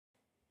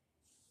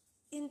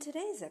In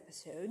today's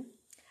episode,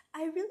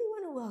 I really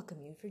want to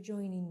welcome you for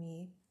joining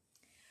me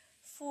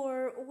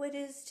for what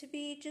is to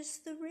be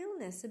just the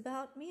realness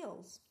about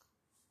meals.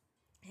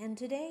 And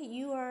today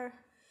you are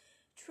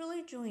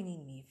truly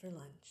joining me for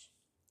lunch.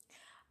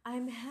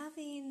 I'm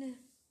having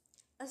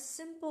a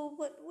simple,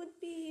 what would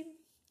be,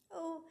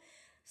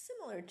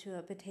 similar to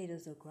a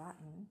potatoes au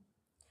gratin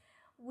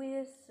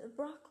with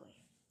broccoli.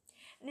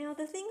 Now,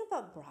 the thing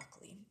about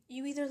broccoli,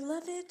 you either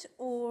love it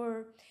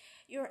or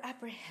you're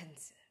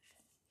apprehensive.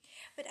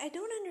 But I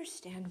don't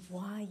understand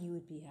why you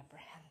would be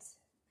apprehensive,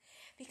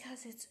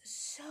 because it's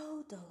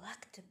so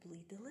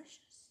delectably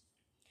delicious.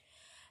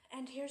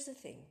 And here's the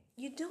thing,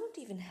 you don't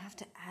even have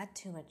to add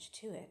too much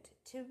to it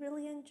to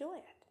really enjoy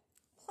it.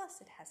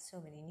 Plus, it has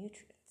so many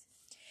nutrients.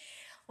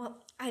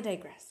 Well, I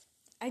digress.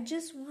 I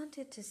just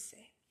wanted to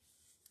say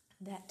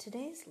that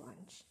today's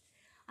lunch,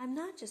 I'm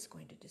not just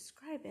going to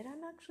describe it,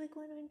 I'm actually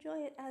going to enjoy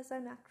it as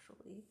I'm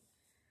actually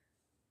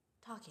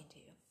talking to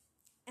you.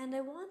 And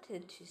I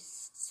wanted to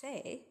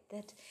say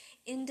that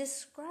in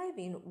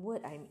describing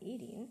what I'm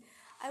eating,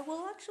 I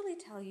will actually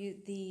tell you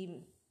the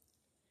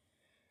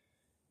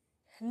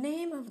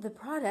name of the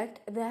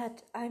product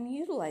that I'm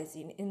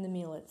utilizing in the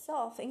meal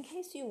itself in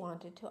case you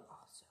wanted to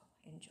also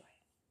enjoy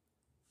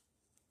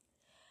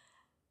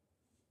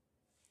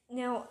it.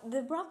 Now,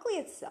 the broccoli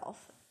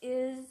itself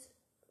is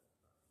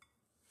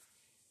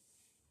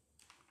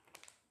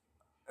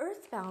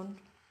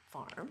Earthbound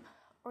Farm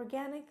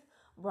Organic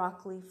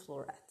Broccoli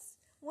Florets.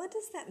 What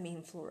does that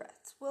mean,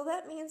 florets? Well,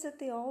 that means that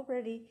they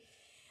already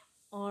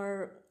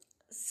are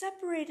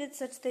separated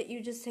such that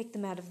you just take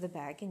them out of the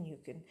bag and you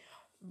can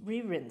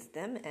re-rinse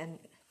them and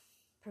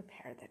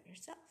prepare them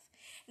yourself.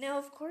 Now,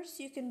 of course,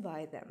 you can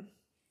buy them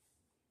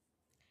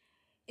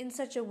in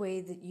such a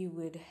way that you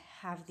would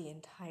have the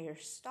entire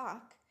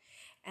stock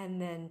and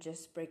then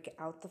just break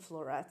out the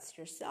florets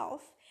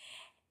yourself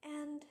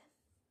and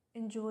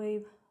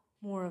enjoy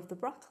more of the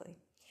broccoli.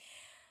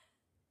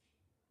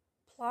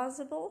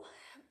 Plausible,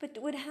 but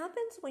what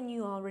happens when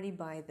you already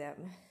buy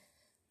them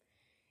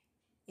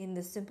in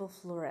the simple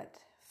floret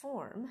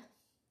form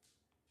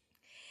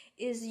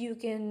is you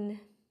can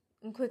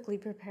quickly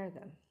prepare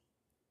them.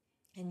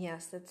 And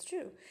yes, that's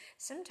true.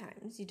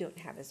 Sometimes you don't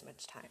have as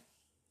much time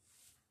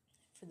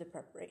for the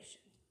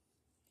preparation.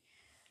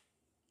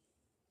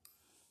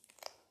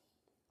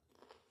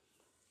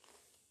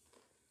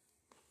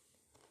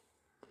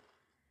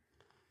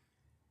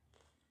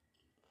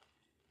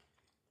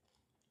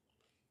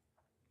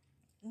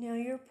 Now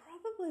you're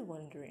probably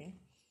wondering,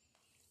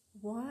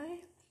 why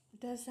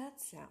does that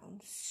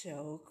sound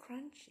so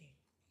crunchy?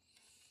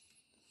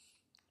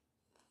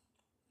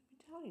 Let me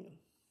tell you.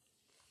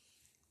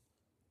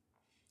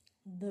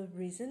 The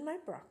reason my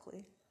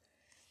broccoli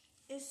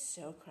is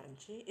so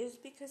crunchy is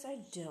because I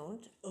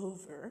don't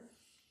over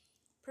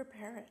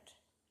prepare it.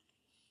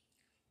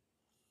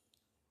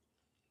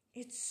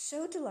 It's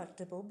so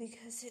delectable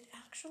because it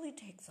actually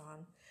takes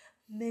on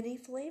many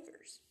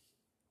flavors.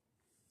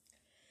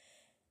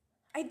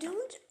 I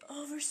don't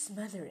over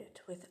smother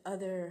it with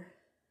other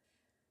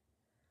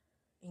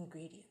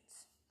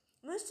ingredients.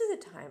 Most of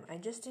the time, I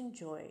just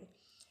enjoy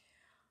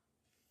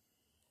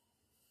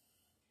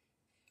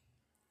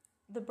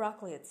the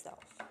broccoli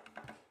itself.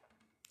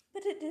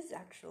 But it is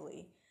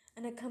actually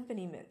an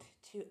accompaniment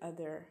to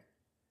other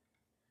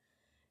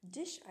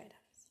dish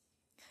items.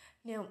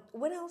 Now,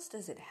 what else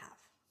does it have?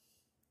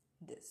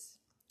 This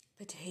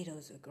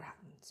potatoes au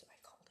gratin, so I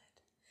called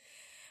it.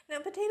 Now,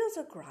 potatoes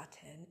au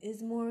gratin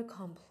is more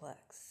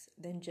complex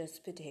than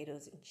just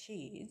potatoes and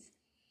cheese.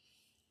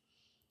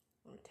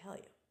 I'm going to tell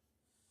you.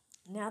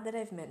 Now that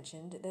I've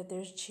mentioned that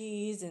there's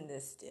cheese in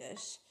this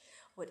dish,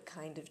 what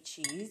kind of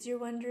cheese, you're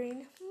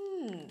wondering?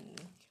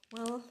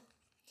 Well,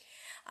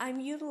 I'm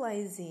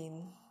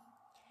utilizing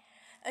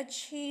a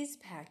cheese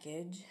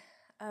package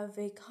of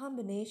a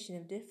combination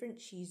of different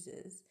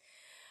cheeses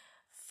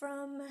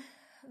from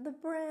the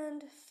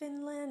brand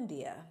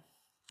Finlandia,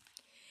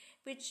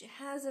 which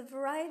has a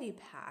variety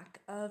pack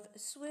of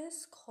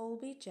Swiss,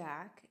 Colby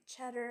Jack,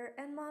 Cheddar,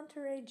 and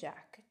Monterey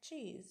Jack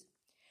cheese,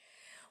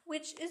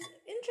 which is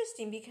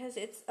interesting because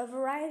it's a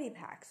variety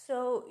pack.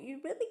 So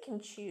you really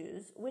can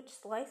choose which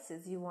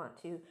slices you want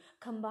to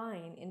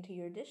combine into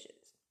your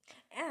dishes.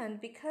 And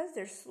because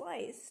they're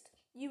sliced,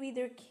 you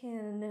either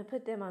can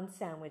put them on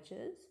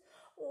sandwiches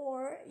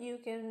or you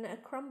can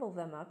crumble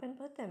them up and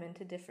put them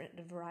into different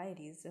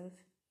varieties of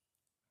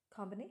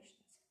combinations.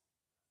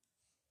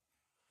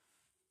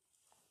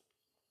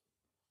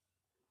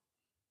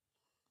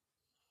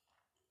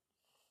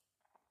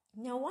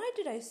 Now, why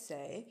did I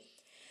say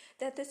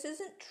that this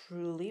isn't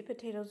truly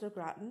potatoes au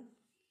gratin?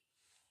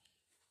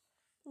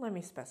 Let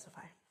me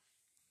specify.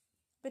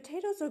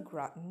 Potatoes au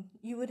gratin,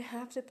 you would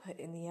have to put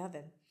in the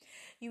oven.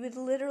 You would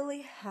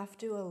literally have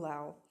to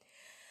allow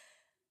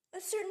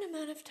a certain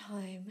amount of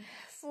time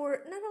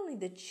for not only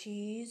the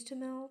cheese to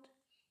melt,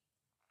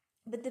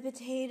 but the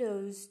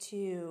potatoes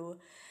to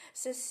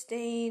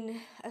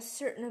sustain a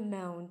certain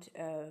amount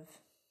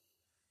of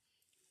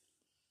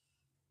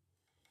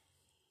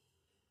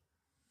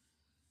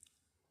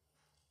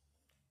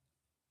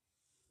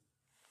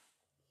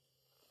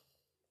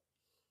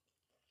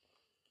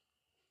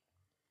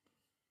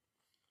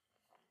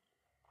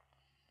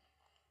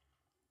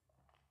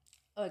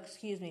Oh,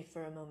 excuse me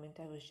for a moment.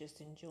 I was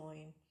just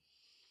enjoying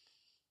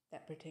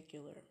that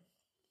particular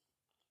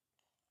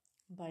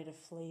bite of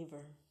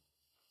flavor.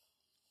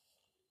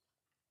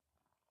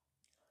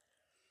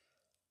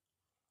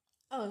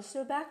 Oh,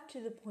 so back to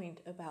the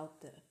point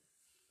about the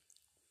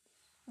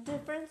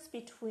difference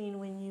between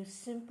when you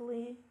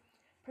simply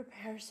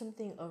prepare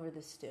something over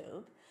the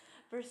stove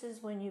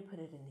versus when you put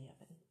it in the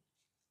oven.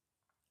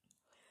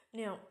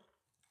 Now,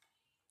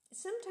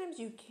 sometimes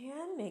you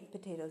can make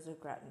potatoes au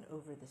gratin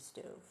over the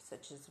stove,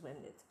 such as when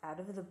it's out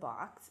of the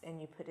box and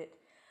you put it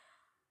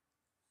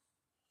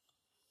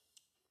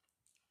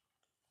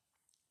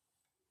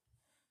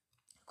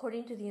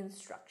according to the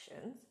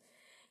instructions.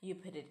 You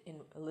put it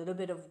in a little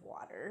bit of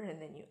water and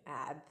then you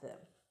add the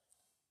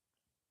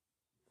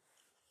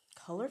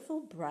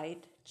colorful,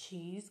 bright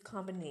cheese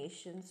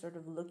combination, sort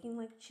of looking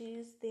like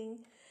cheese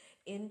thing,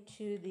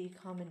 into the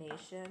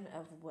combination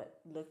of what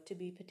looked to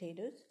be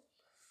potatoes.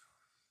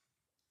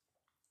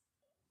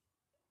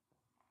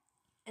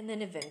 And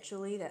then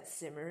eventually that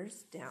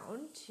simmers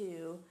down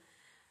to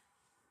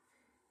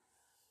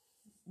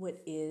what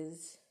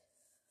is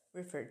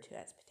referred to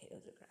as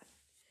potatoes au gratin.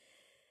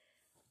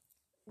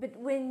 But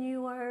when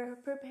you are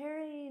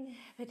preparing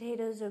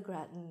potatoes au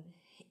gratin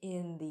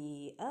in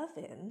the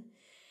oven,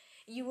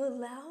 you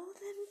allow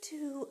them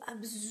to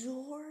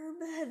absorb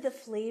the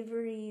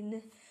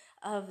flavoring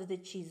of the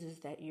cheeses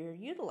that you're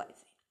utilizing,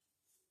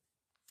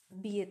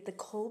 be it the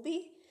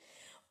Colby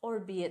or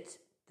be it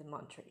the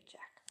Monterey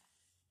Jack.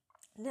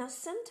 Now,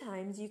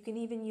 sometimes you can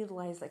even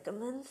utilize like a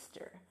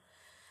Munster.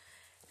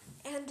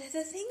 And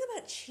the thing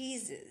about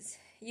cheeses,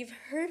 you've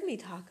heard me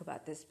talk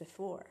about this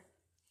before.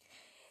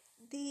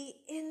 The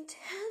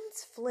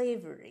intense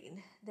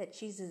flavoring that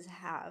cheeses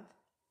have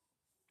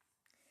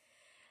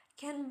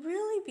can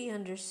really be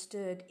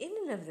understood in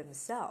and of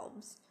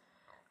themselves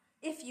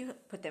if you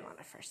put them on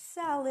a fresh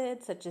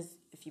salad, such as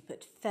if you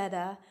put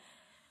feta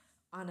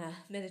on a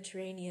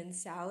Mediterranean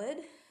salad.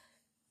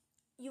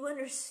 You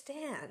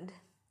understand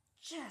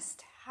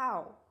just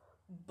how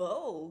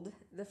bold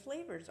the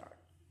flavors are.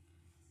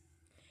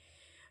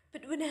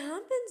 But what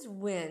happens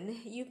when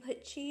you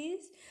put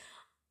cheese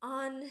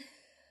on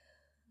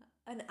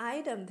an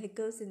item that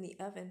goes in the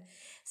oven,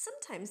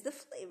 sometimes the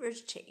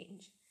flavors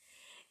change.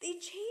 They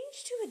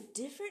change to a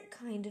different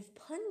kind of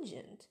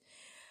pungent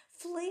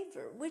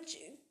flavor, which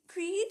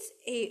creates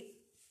a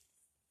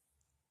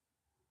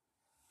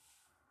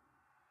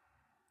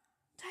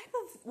type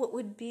of what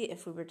would be,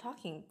 if we were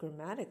talking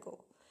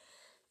grammatical,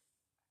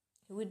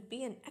 it would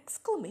be an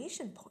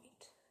exclamation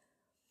point.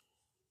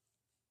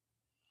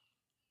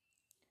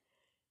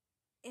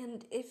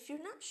 And if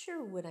you're not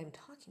sure what I'm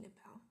talking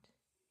about,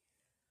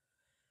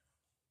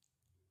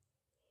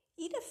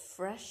 eat a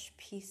fresh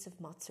piece of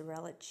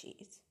mozzarella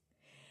cheese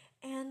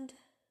and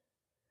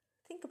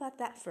think about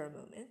that for a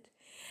moment.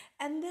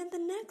 And then the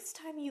next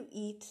time you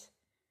eat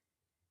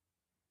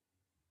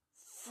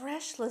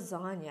fresh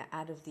lasagna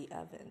out of the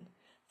oven,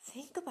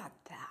 think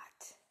about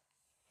that.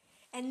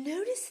 And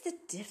notice the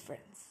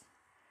difference.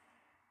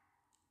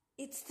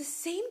 It's the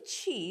same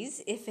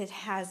cheese if it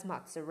has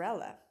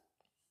mozzarella.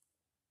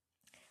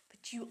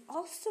 But you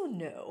also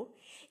know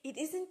it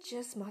isn't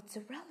just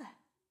mozzarella.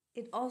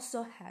 It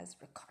also has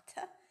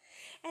ricotta,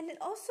 and it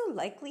also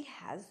likely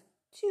has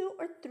 2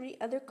 or 3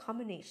 other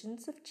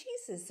combinations of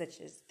cheeses,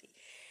 such as the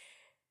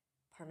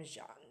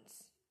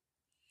parmesans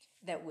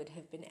that would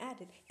have been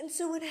added. And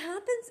so what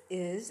happens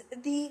is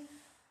the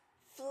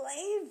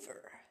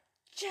flavor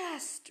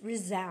just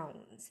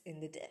resounds in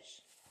the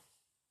dish.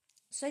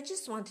 So I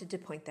just wanted to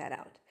point that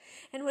out.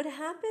 And what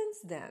happens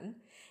then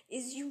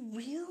is you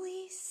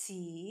really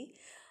see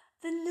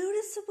the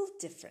noticeable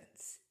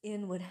difference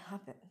in what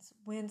happens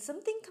when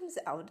something comes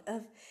out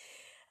of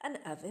an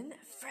oven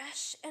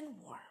fresh and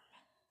warm.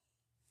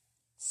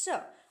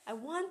 So I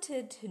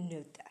wanted to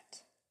note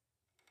that.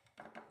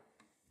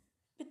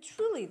 But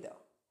truly though,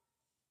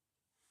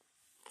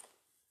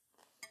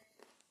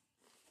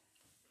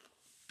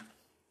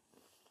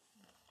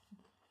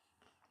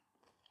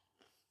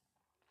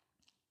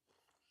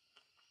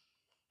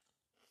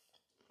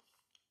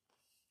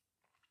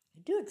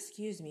 do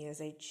excuse me as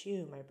I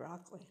chew my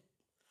broccoli.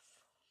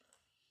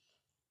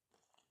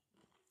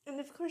 And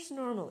of course,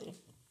 normally,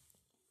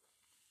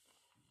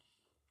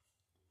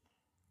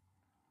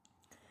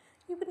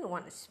 you wouldn't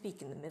want to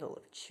speak in the middle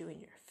of chewing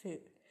your food.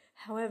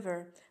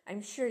 However,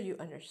 I'm sure you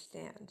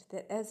understand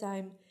that as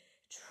I'm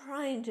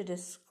trying to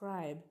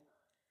describe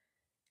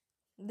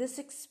this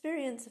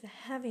experience of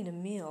having a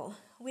meal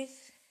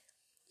with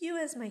you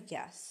as my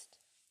guest,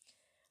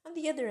 on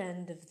the other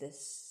end of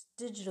this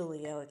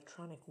digitally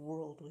electronic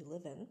world we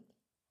live in,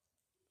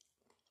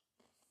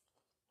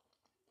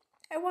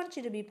 I want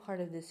you to be part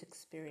of this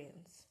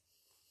experience.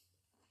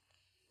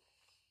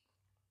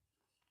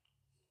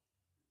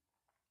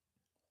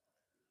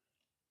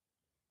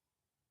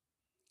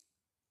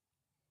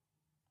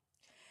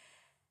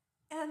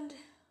 And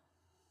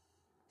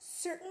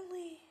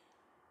certainly,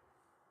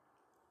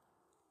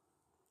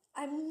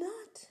 I'm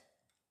not,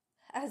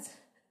 as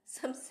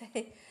some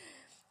say,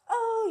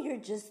 oh, you're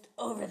just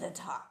over the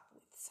top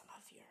with some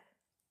of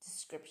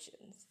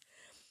descriptions?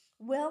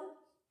 Well,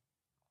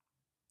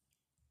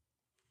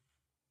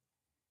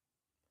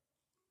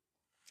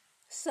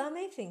 some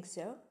may think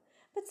so,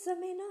 but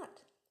some may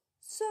not.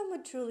 Some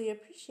would truly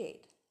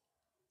appreciate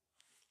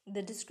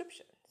the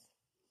descriptions.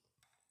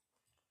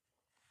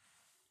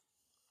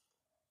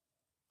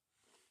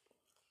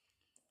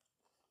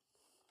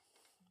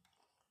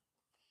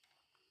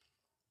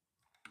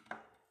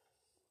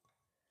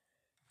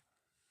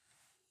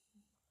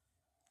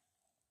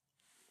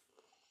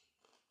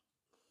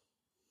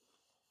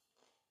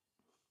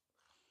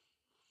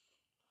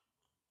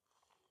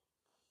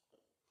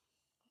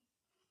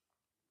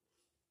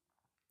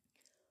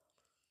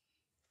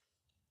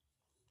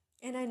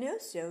 And I know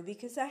so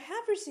because I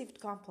have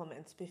received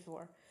compliments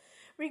before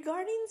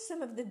regarding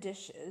some of the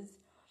dishes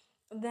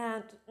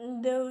that,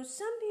 though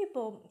some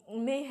people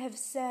may have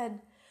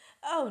said,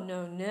 "Oh,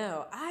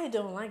 no, I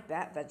don't like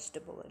that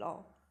vegetable at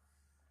all."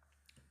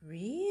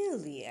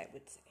 "Really?" I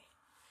would say.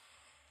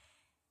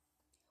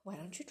 "Why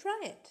don't you try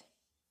it?"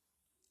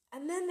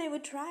 And then they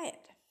would try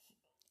it.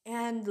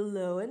 And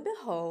lo and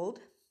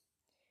behold,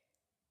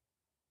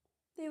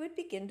 they would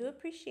begin to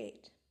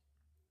appreciate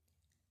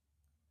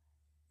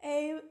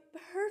a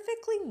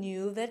perfectly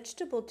new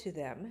vegetable to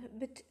them,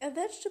 but a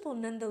vegetable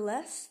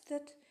nonetheless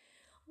that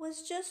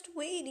was just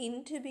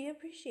waiting to be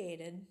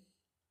appreciated.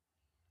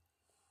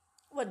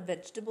 What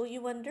vegetable,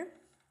 you wonder?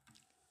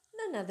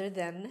 None other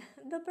than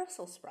the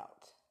Brussels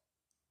sprout.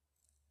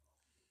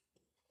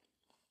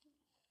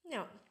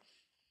 Now,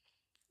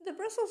 the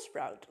Brussels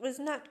sprout was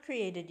not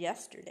created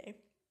yesterday.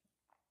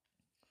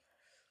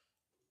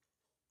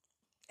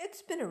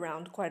 It's been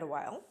around quite a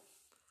while.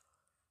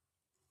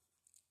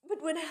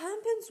 But what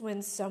happens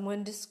when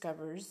someone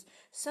discovers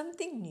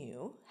something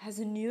new, has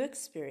a new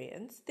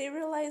experience, they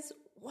realize,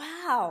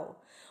 wow,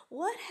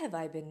 what have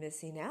I been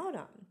missing out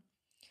on?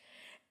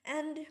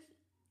 And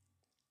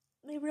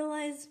they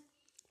realize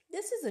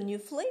this is a new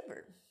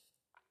flavor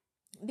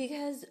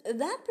because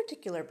that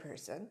particular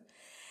person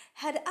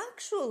had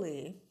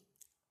actually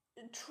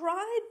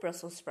tried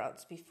Brussels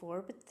sprouts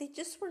before, but they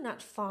just were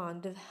not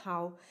fond of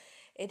how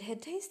it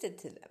had tasted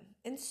to them.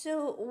 And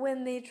so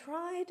when they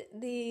tried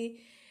the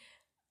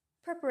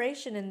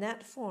preparation in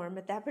that form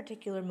at that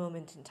particular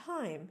moment in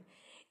time,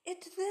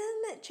 it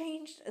then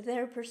changed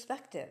their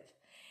perspective.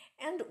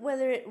 And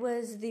whether it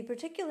was the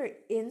particular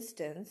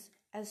instance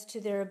as to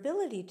their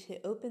ability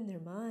to open their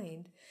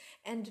mind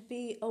and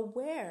be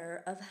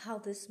aware of how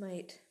this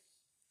might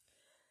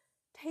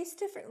taste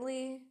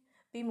differently,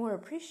 be more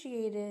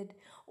appreciated,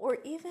 or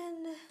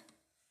even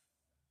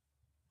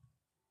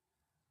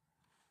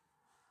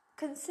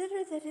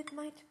consider that it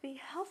might be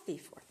healthy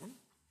for them,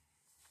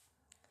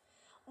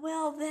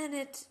 well, then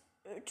it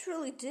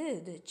truly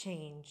did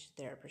change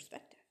their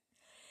perspective.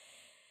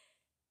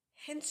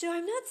 And so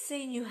I'm not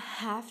saying you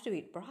have to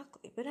eat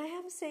broccoli, but I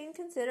am saying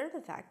consider the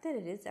fact that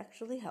it is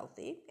actually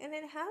healthy and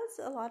it has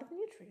a lot of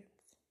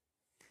nutrients.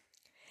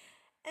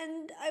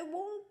 And I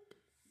won't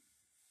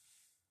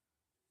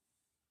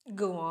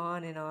go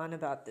on and on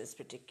about this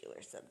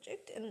particular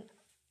subject, and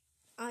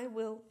I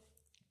will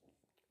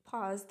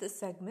pause the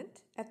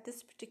segment at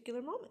this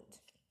particular moment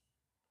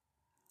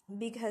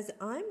because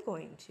I'm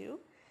going to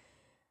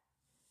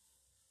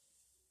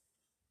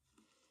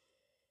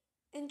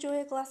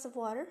enjoy a glass of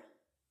water,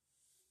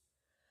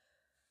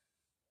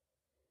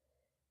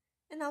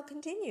 and I'll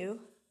continue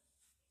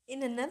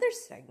in another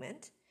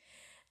segment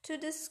to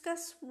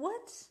discuss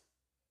what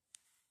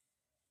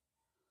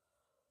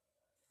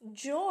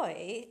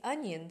joy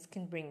onions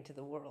can bring to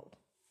the world.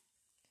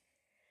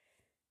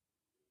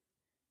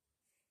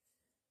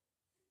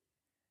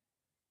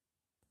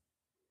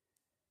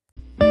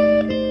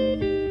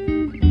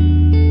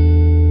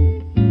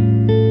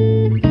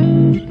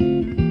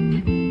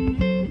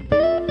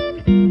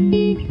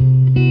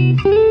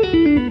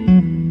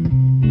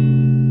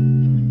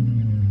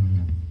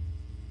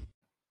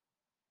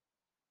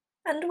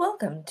 And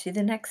welcome to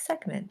the next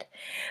segment.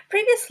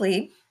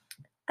 Previously,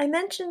 I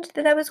mentioned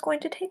that I was going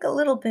to take a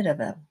little bit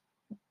of a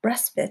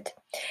respite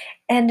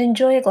and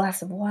enjoy a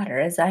glass of water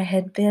as I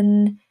had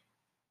been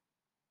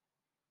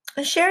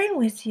sharing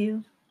with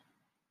you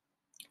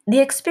the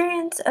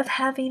experience of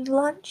having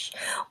lunch,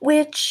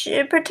 which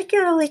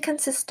particularly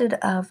consisted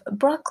of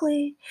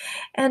broccoli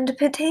and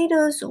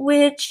potatoes,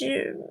 which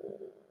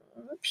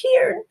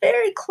appeared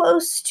very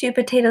close to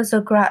potatoes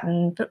au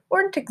gratin, but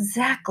weren't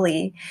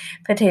exactly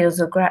potatoes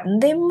au gratin.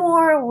 They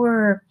more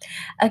were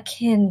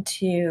akin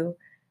to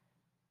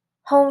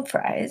home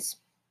fries,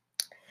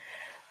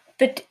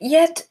 but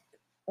yet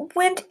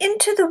went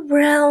into the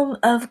realm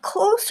of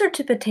closer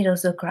to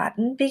potatoes au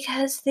gratin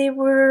because they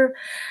were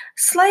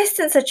sliced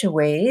in such a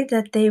way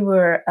that they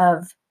were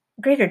of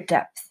greater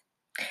depth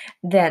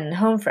than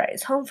home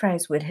fries. Home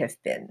fries would have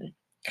been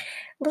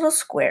little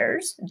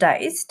squares,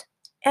 diced,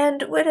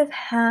 and would have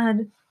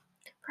had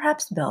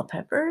perhaps bell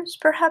peppers,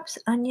 perhaps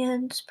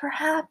onions,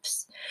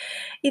 perhaps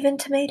even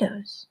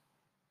tomatoes.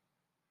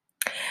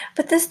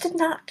 But this did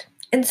not.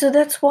 And so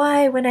that's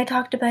why when I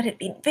talked about it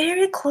being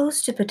very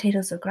close to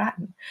potatoes au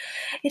gratin,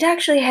 it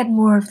actually had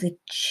more of the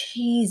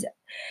cheese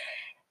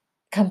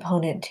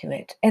component to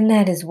it, and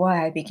that is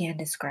why I began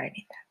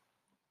describing that.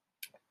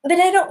 But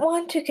I don't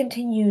want to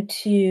continue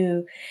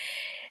to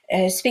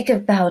speak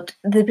about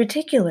the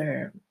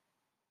particular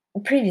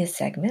previous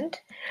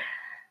segment.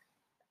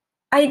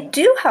 I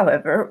do,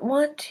 however,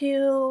 want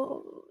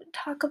to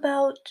talk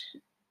about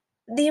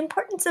the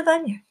importance of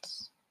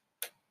onions.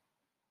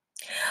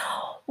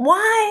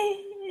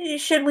 Why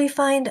should we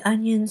find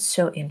onions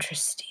so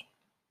interesting?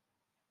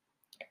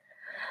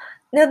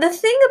 Now, the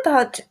thing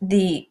about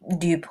the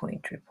Dew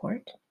Point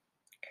report,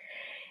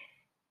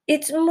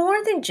 it's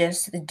more than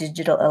just the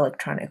digital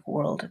electronic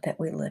world that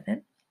we live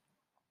in,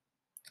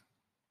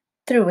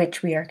 through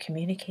which we are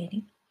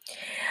communicating.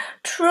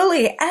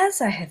 Truly,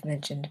 as I have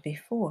mentioned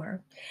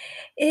before,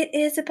 it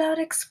is about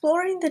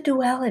exploring the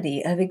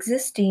duality of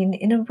existing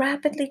in a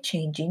rapidly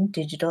changing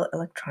digital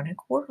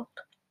electronic world,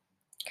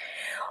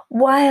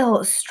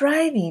 while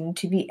striving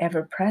to be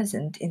ever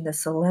present in the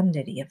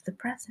solemnity of the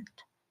present.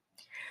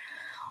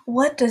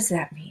 What does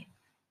that mean?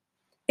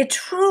 It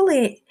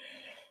truly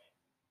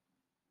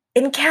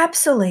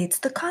encapsulates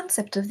the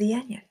concept of the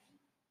onion.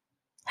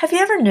 Have you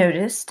ever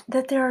noticed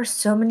that there are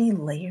so many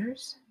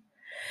layers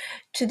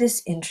to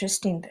this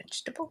interesting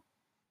vegetable?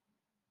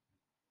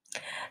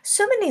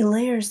 So many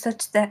layers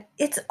such that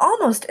it's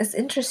almost as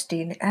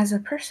interesting as a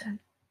person.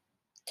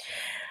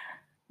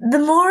 The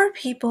more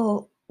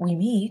people we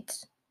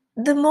meet,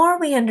 the more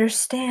we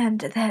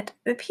understand that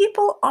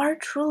people are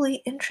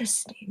truly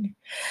interesting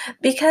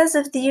because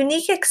of the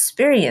unique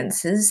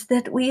experiences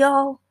that we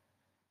all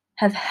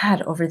have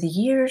had over the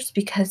years,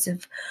 because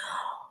of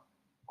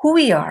who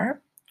we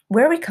are,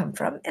 where we come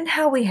from, and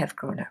how we have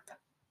grown up.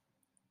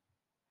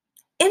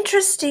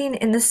 Interesting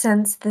in the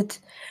sense that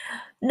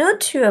no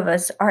two of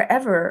us are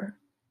ever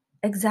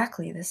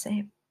exactly the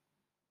same.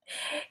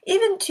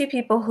 Even two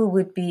people who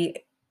would be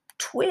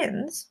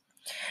twins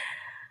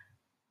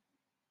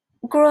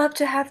grow up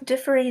to have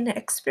differing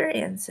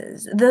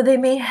experiences, though they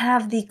may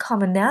have the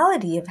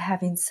commonality of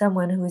having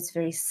someone who is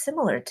very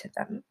similar to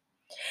them.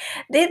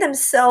 They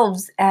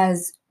themselves,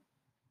 as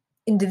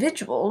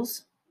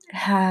individuals,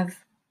 have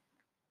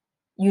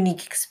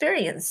unique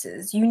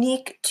experiences,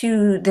 unique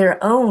to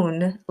their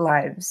own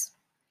lives.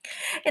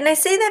 And I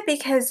say that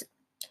because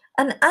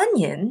an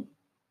onion,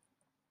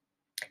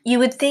 you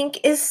would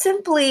think, is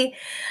simply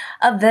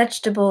a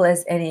vegetable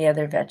as any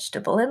other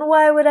vegetable. And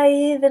why would I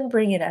even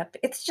bring it up?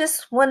 It's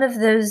just one of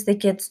those that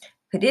gets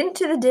put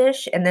into the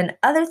dish and then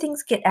other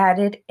things get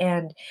added,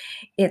 and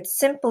it's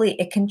simply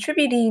a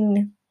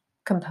contributing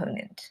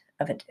component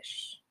of a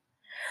dish.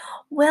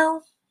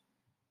 Well,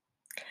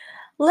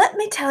 let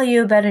me tell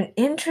you about an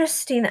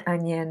interesting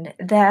onion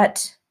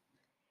that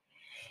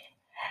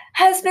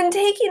has been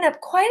taking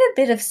up quite a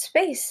bit of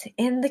space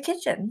in the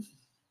kitchen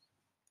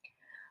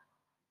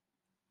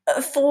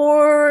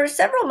for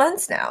several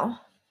months now,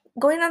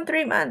 going on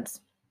 3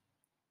 months.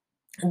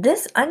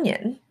 This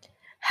onion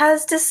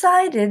has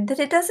decided that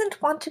it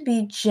doesn't want to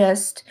be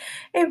just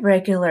a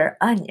regular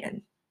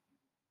onion.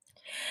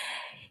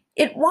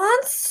 It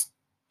wants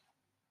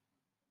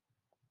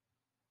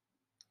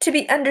to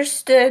be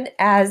understood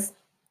as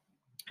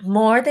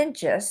more than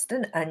just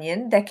an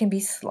onion that can be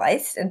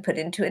sliced and put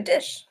into a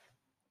dish.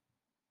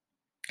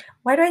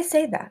 Why do I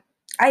say that?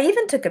 I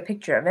even took a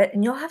picture of it,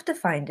 and you'll have to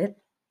find it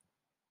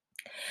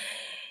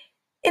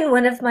in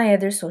one of my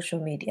other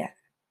social media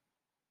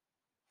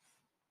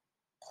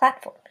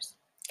platforms.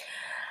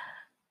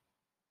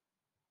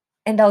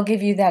 And I'll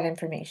give you that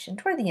information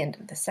toward the end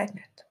of the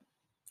segment.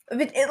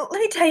 But let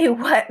me tell you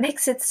what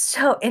makes it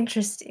so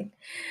interesting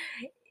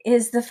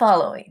is the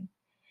following.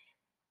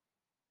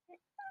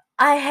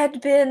 I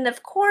had been,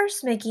 of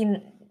course,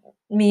 making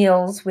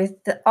meals with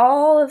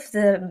all of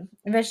the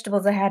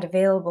vegetables I had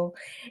available.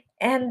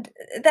 And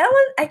that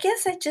one, I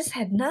guess I just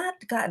had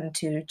not gotten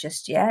to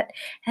just yet.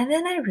 And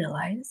then I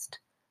realized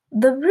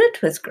the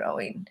root was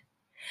growing.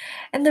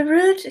 And the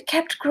root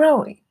kept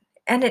growing.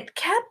 And it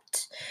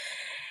kept,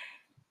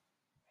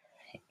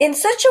 in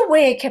such a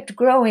way, it kept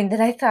growing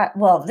that I thought,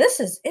 well, this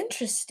is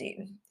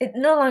interesting. It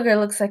no longer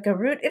looks like a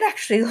root. It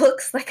actually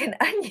looks like an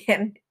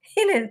onion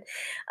in an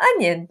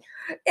onion.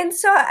 And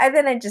so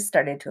then I just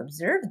started to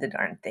observe the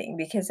darn thing,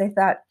 because I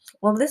thought,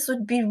 well, this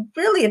would be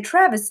really a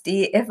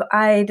travesty if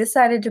I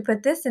decided to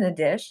put this in a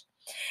dish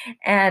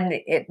and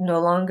it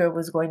no longer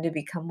was going to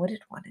become what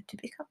it wanted to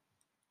become.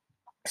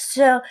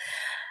 So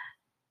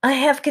I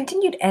have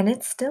continued, and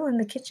it's still in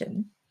the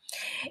kitchen.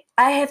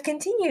 I have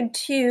continued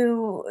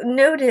to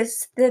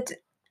notice that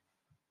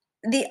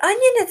the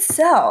onion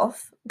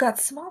itself got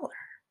smaller.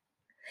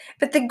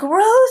 But the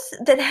growth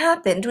that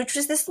happened, which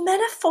was this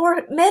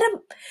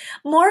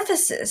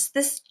metamorphosis,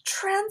 this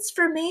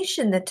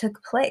transformation that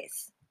took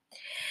place,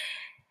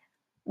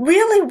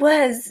 really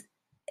was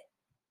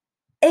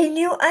a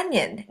new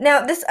onion.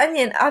 Now, this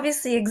onion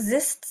obviously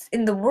exists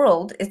in the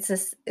world. It's a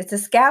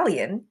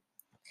scallion.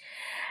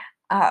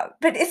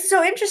 But it's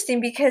so interesting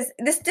because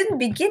this didn't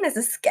begin as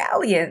a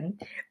scallion,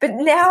 but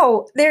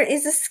now there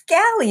is a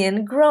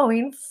scallion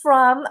growing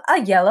from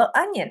a yellow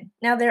onion.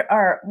 Now there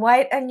are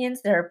white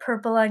onions, there are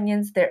purple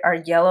onions, there are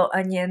yellow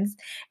onions,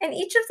 and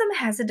each of them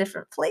has a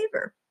different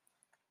flavor.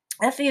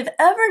 If you've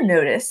ever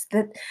noticed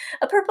that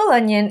a purple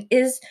onion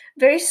is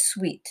very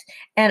sweet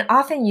and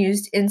often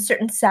used in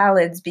certain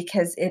salads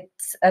because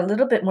it's a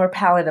little bit more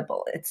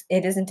palatable,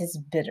 it isn't as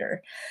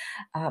bitter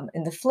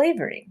in the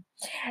flavoring.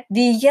 The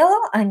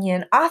yellow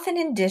onion, often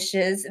in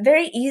dishes,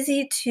 very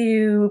easy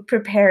to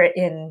prepare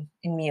in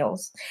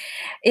meals.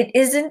 It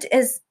isn't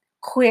as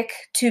quick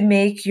to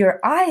make your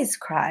eyes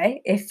cry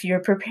if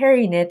you're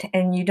preparing it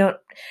and you don't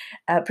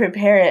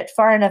prepare it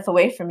far enough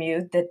away from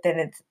you that then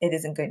it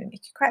isn't going to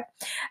make you cry.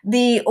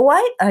 The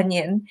white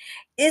onion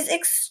is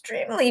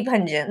extremely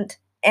pungent,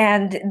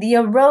 and the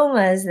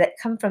aromas that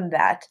come from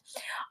that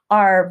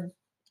are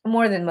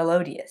more than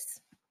melodious.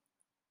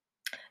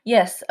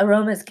 Yes,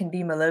 aromas can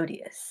be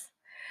melodious.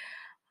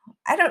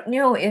 I don't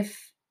know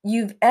if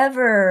you've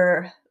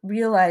ever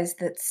realized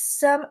that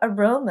some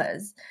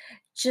aromas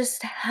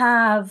just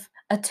have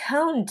a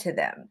tone to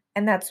them,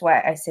 and that's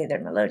why I say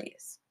they're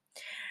melodious.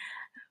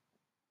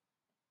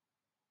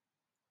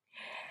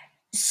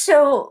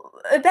 So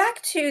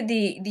back to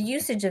the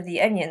usage of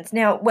the onions.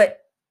 Now, what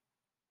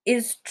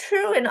is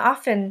true and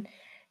often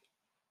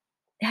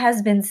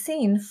has been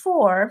seen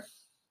for,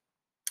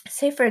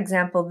 say for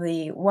example,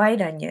 the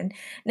white onion.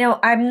 Now,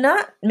 I'm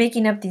not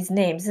making up these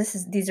names.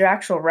 These are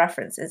actual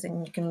references,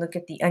 and you can look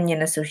at the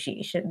Onion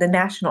Association, the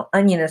National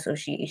Onion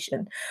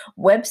Association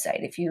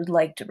website if you'd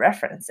like to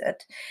reference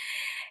it.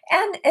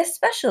 And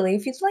especially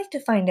if you'd like to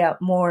find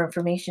out more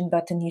information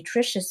about the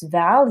nutritious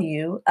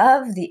value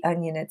of the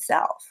onion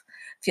itself,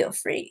 feel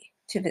free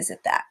to visit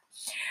that.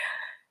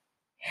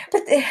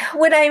 But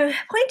what I'm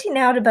pointing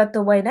out about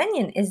the white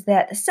onion is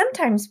that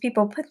sometimes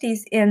people put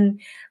these in,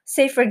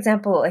 say, for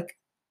example, like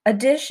a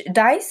dish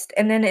diced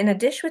and then in a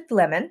dish with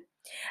lemon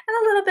and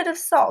a little bit of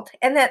salt,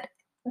 and that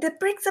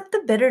breaks up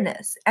the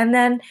bitterness. And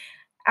then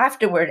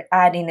afterward,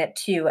 adding it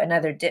to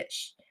another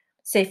dish,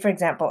 say, for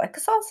example, like a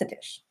salsa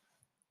dish.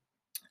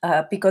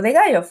 Pico de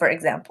gallo, for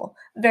example,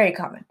 very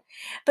common.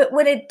 But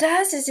what it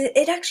does is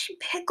it actually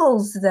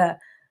pickles the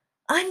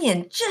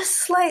onion just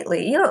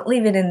slightly. You don't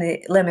leave it in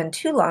the lemon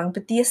too long,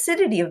 but the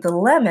acidity of the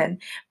lemon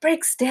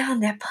breaks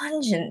down that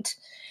pungent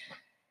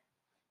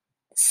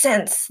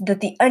sense that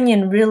the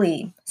onion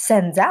really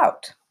sends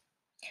out.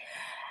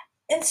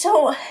 And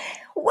so,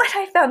 what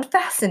I found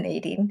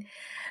fascinating,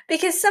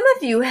 because some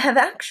of you have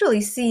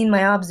actually seen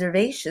my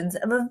observations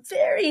of a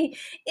very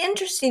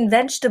interesting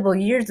vegetable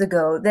years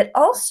ago that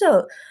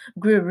also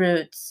grew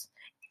roots.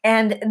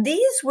 And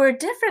these were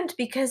different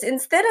because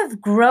instead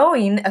of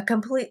growing a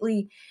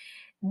completely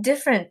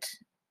different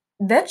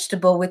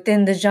vegetable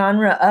within the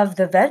genre of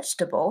the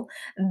vegetable,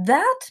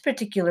 that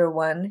particular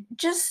one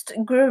just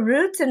grew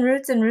roots and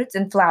roots and roots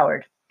and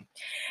flowered.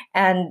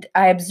 And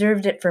I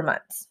observed it for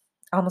months,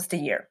 almost a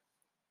year.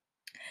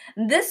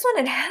 This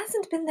one, it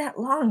hasn't been that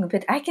long,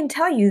 but I can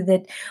tell you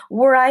that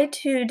were I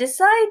to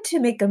decide to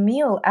make a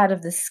meal out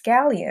of the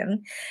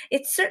scallion,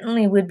 it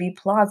certainly would be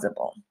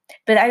plausible.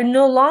 But I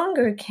no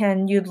longer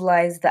can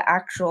utilize the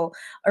actual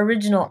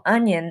original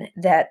onion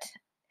that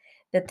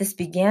this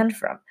began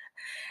from.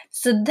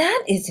 So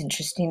that is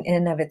interesting in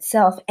and of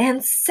itself.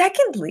 And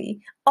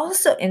secondly,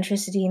 also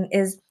interesting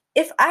is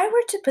if I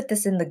were to put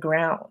this in the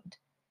ground,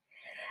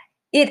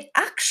 it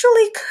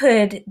actually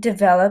could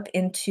develop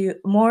into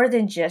more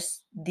than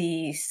just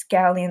the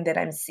scallion that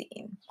I'm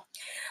seeing,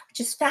 which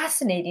is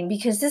fascinating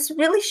because this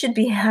really should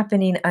be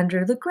happening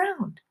under the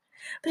ground.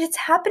 But it's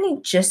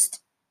happening just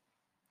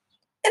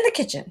in the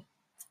kitchen.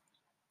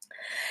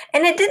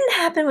 And it didn't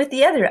happen with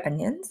the other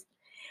onions,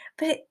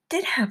 but it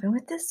did happen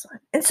with this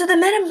one. And so the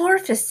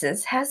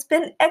metamorphosis has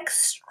been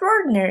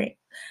extraordinary.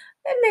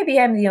 And maybe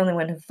I'm the only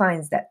one who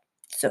finds that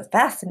so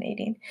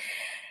fascinating.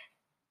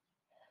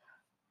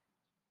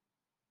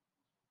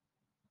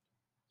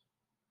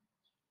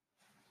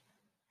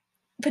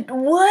 But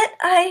what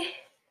I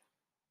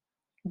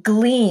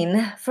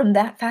glean from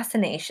that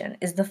fascination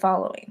is the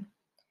following.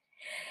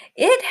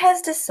 It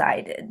has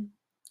decided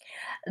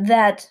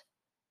that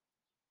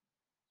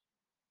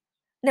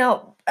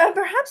now,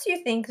 perhaps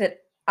you think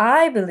that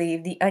I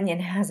believe the onion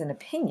has an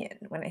opinion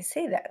when I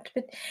say that.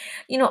 But,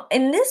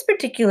 in this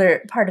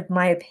particular part of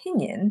my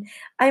opinion,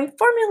 I'm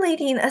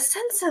formulating a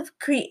sense of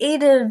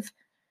creative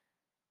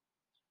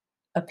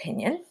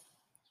opinion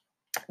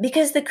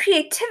because the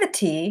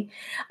creativity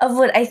of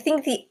what I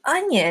think the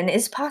onion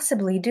is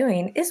possibly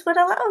doing is what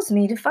allows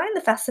me to find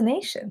the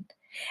fascination.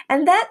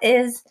 And that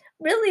is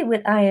really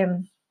what I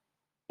am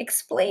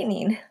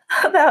explaining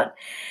about.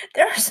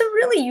 There are some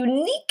really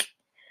unique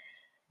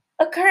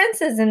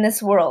occurrences in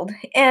this world,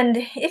 and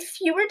if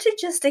you were to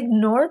just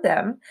ignore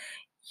them,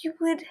 you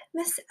would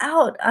miss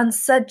out on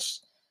such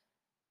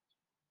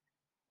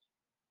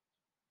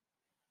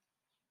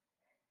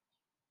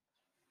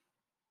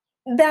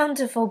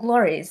bountiful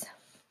glories.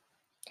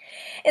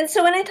 And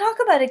so when I talk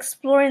about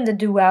exploring the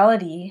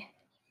duality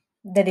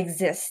that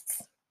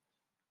exists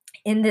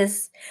in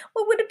this,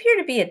 what would appear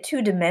to be a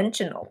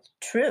two-dimensional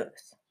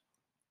truth.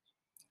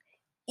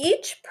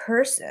 Each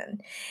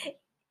person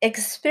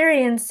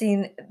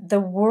experiencing the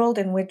world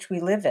in which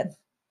we live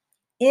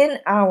in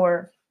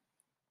our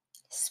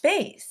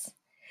space,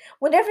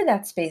 whatever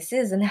that space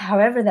is and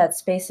however that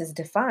space is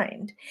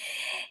defined,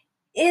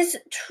 is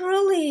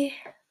truly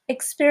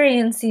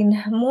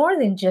experiencing more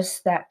than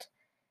just that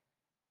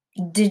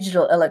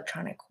digital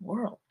electronic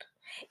world.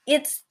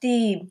 It's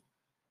the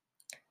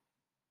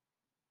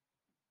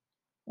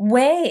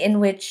way in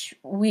which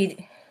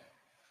we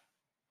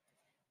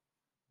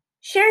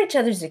share each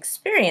other's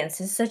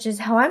experiences, such as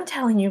how I'm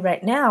telling you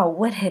right now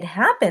what had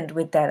happened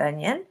with that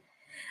onion,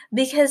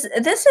 because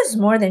this is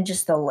more than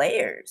just the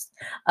layers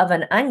of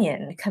an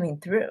onion coming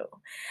through.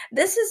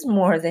 This is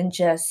more than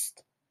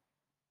just,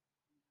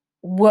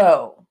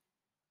 whoa,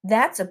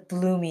 that's a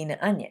blooming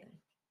onion.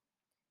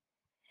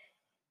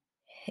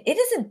 It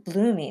isn't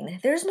blooming.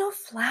 There's no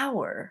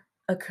flower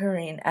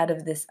occurring out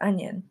of this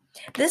onion.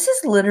 This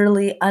is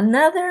literally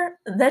another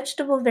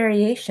vegetable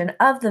variation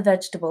of the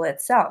vegetable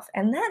itself,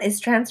 and that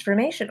is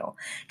transformational.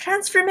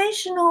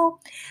 Transformational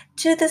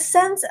to the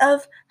sense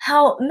of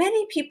how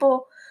many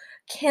people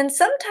can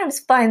sometimes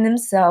find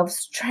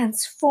themselves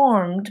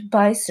transformed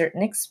by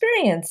certain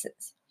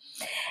experiences.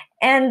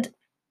 And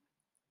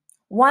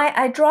why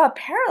I draw a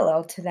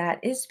parallel to that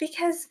is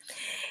because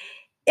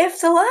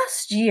if the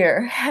last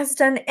year has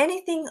done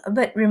anything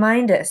but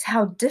remind us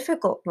how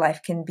difficult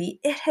life can be,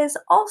 it has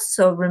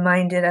also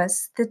reminded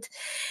us that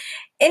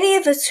any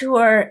of us who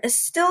are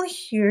still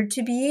here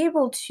to be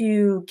able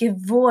to give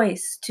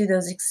voice to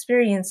those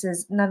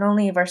experiences, not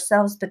only of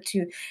ourselves, but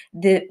to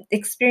the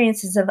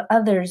experiences of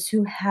others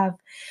who have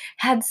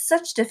had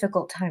such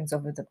difficult times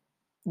over the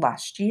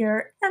last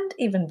year and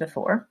even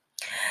before,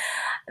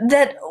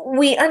 that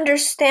we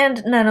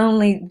understand not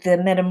only the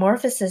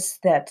metamorphosis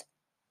that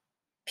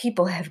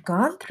people have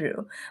gone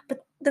through,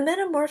 but the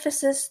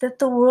metamorphosis that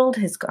the world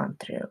has gone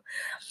through.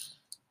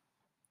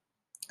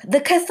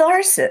 The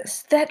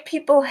catharsis that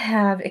people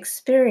have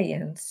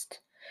experienced,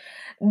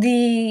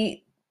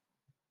 the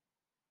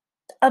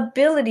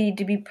ability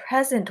to be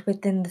present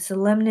within the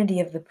solemnity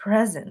of the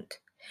present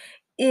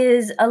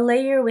is a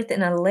layer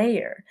within a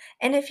layer.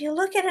 And if you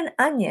look at an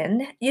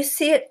onion, you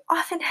see it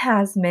often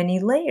has many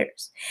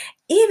layers,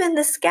 even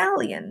the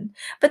scallion.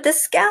 But the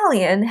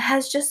scallion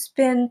has just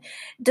been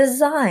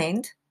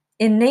designed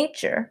in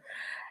nature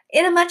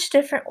in a much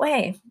different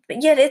way,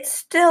 but yet it's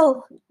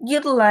still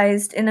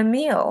utilized in a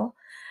meal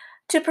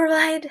to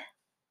provide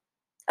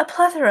a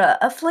plethora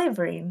of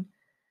flavoring.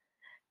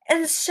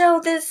 And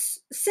so, this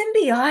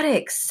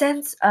symbiotic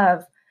sense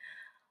of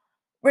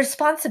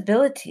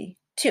responsibility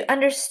to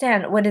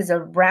understand what is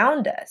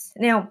around us.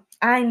 Now,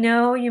 I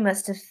know you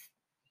must have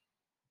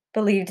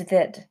believed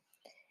that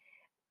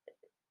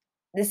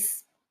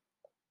this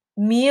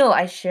meal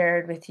I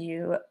shared with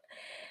you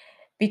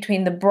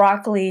between the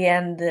broccoli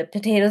and the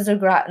potatoes au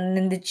gratin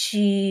and the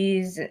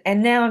cheese,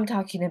 and now I'm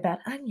talking about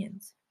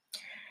onions.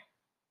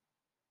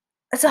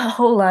 It's a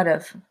whole lot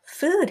of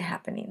food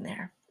happening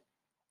there.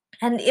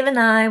 And even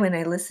I, when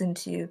I listen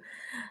to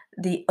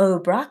the Oh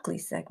Broccoli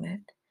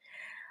segment,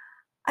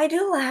 I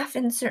do laugh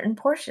in certain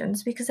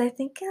portions because I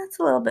think that's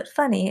a little bit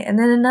funny. And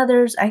then in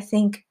others, I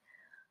think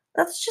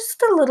that's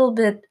just a little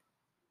bit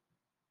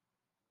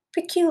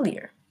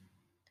peculiar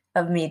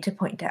of me to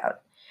point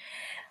out.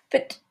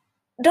 But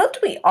don't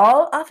we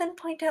all often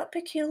point out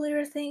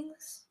peculiar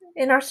things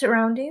in our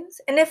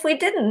surroundings? And if we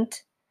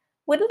didn't,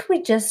 wouldn't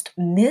we just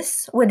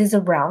miss what is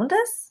around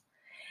us?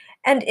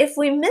 And if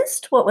we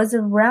missed what was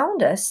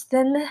around us,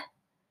 then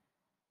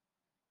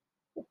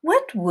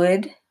what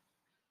would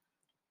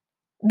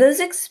those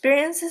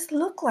experiences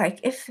look like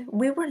if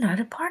we were not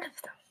a part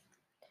of them?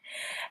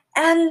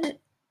 And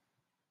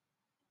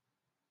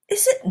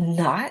is it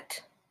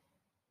not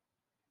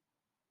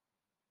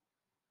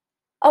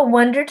a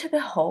wonder to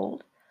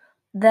behold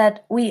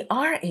that we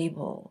are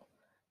able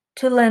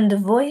to lend a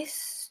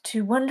voice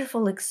to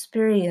wonderful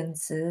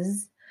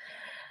experiences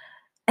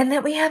and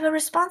that we have a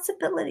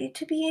responsibility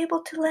to be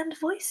able to lend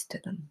voice to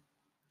them?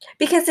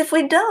 Because if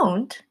we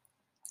don't,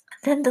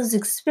 then those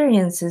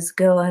experiences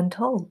go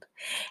untold.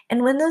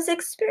 And when those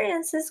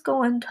experiences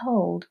go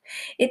untold,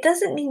 it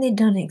doesn't mean they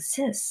don't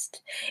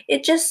exist.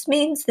 It just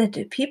means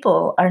that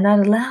people are not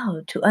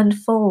allowed to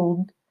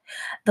unfold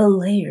the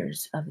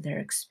layers of their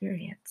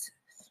experiences.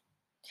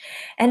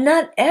 And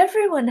not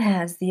everyone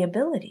has the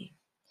ability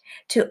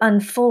to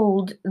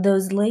unfold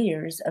those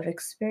layers of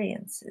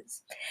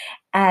experiences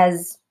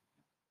as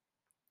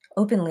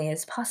openly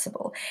as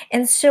possible.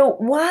 And so,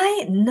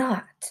 why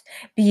not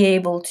be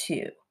able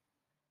to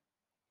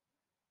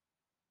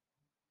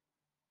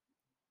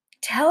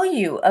tell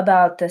you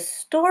about the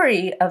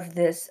story of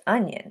this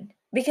onion?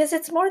 Because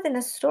it's more than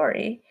a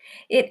story.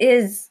 It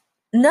is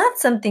not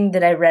something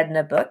that I read in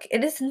a book.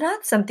 It is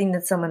not something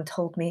that someone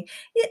told me.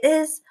 It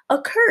is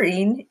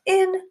occurring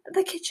in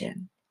the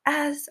kitchen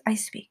as I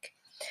speak.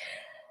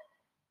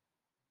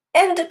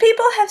 And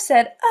people have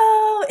said,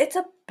 oh, it's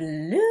a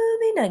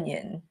blooming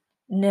onion.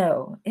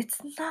 No, it's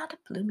not a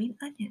blooming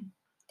onion.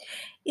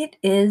 It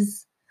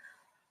is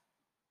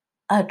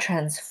a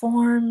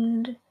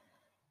transformed,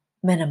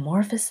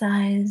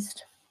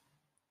 metamorphosized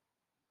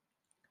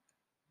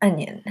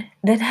onion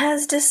that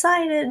has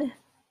decided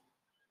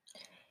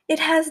it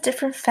has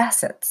different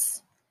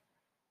facets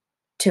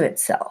to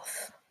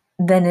itself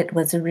than it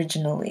was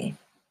originally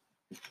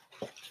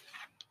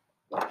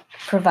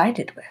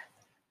provided with.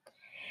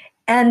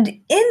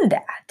 And in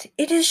that,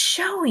 it is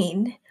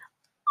showing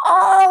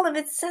all of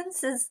its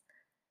senses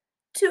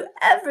to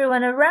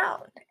everyone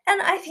around.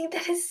 And I think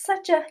that is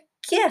such a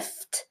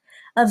gift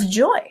of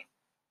joy.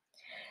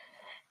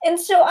 And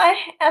so I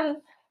am,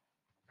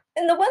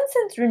 in the one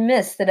sense,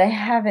 remiss that I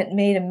haven't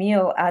made a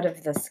meal out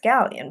of the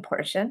scallion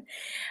portion.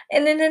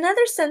 And in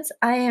another sense,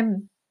 I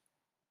am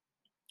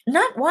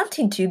not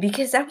wanting to,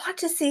 because I want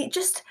to see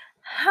just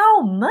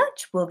how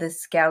much will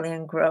this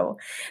scallion grow,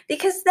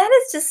 because that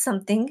is just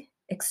something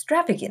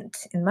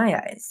extravagant in my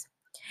eyes.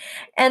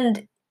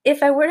 And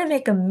if I were to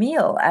make a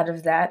meal out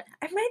of that,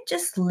 I might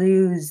just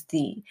lose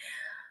the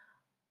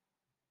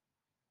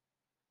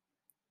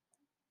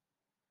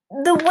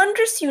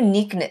wondrous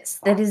uniqueness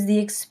that is the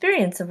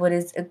experience of what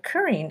is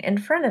occurring in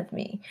front of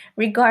me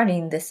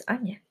regarding this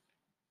onion.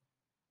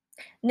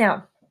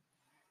 Now,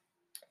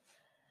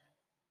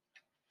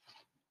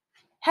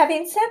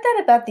 having said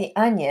that about the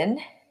onion,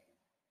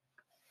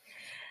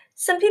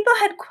 some people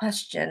had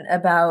question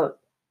about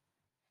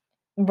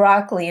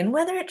broccoli and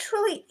whether it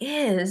truly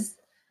is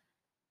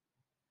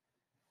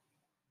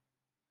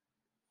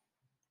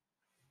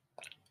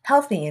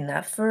healthy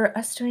enough for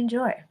us to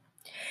enjoy.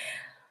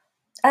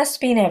 Us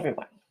being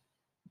everyone.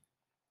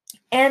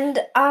 And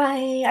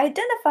I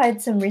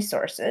identified some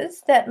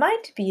resources that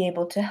might be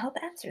able to help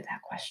answer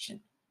that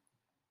question.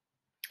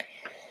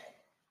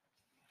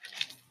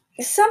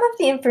 Some of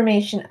the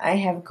information I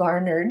have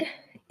garnered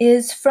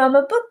is from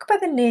a book by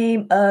the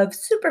name of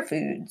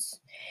Superfoods,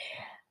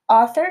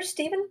 author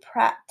Stephen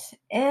Pratt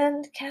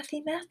and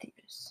Kathy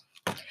Matthews.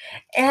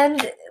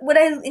 And what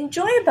I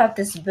enjoy about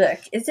this book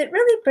is it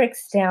really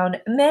breaks down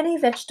many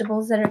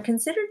vegetables that are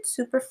considered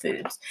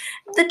superfoods.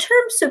 The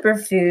term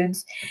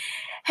superfoods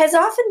has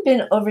often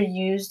been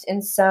overused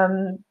in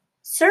some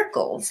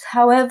circles.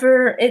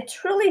 However, it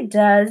truly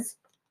does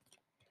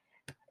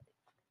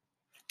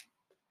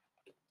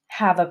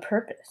have a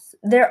purpose.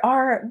 There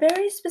are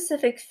very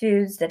specific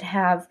foods that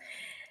have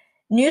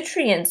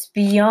nutrients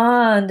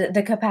beyond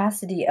the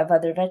capacity of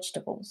other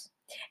vegetables,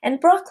 and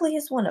broccoli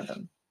is one of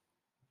them.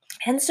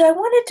 And so I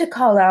wanted to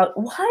call out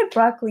why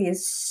broccoli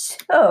is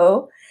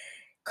so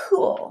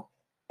cool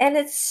and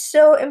it's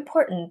so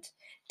important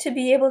to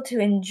be able to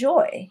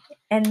enjoy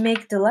and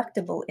make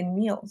delectable in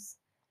meals.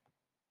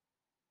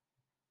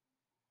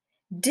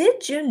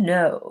 Did you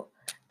know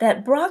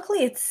that broccoli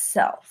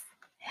itself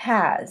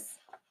has,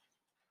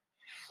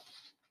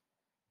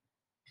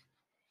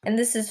 and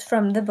this is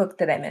from the book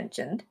that I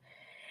mentioned,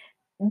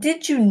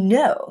 did you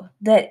know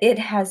that it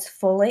has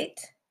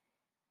folate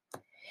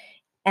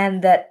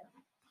and that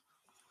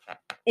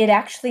it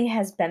actually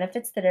has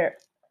benefits that are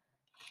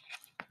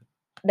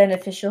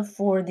beneficial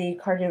for the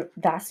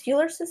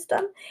cardiovascular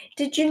system?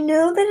 Did you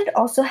know that it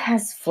also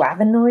has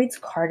flavonoids,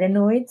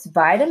 carotenoids,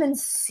 vitamin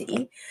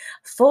C,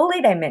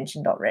 folate I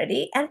mentioned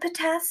already, and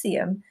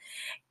potassium?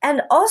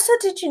 And also,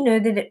 did you know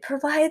that it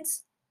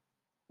provides,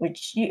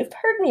 which you've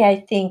heard me,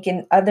 I think,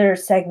 in other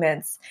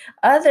segments,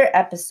 other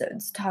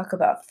episodes talk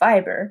about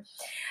fiber,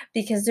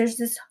 because there's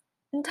this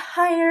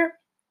entire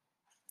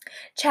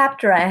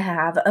chapter I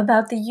have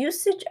about the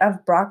usage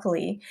of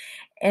broccoli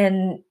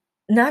and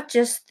not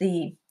just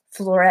the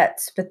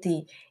florets, but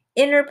the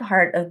inner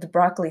part of the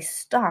broccoli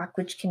stalk,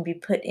 which can be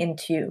put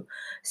into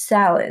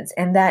salads.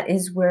 And that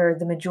is where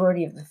the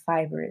majority of the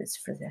fiber is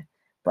for the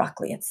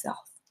broccoli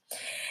itself.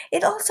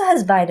 It also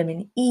has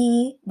vitamin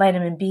E,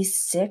 vitamin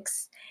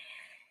B6,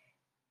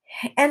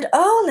 and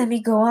let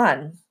me go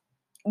on,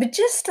 but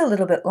just a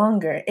little bit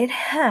longer. It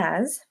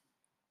has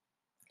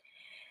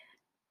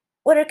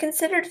what are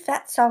considered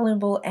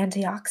fat-soluble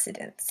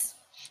antioxidants.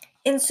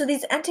 And so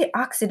these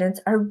antioxidants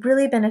are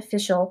really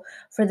beneficial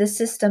for the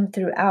system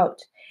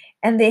throughout.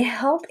 And they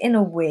help in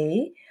a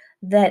way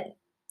that,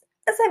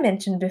 as I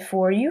mentioned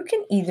before, you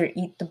can either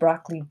eat the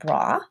broccoli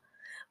raw,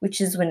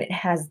 which is when it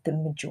has the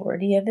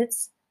majority of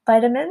its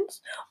vitamins,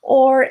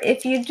 or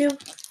if you do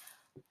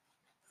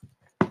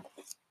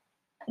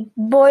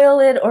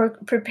boil it or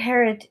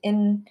prepare it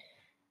in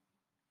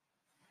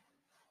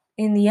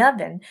the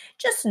oven,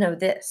 just know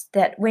this,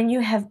 that when you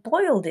have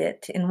boiled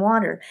it in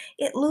water,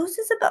 it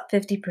loses about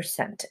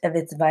 50% of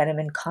its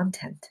vitamin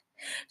content.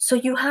 So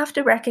you have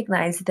to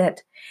recognize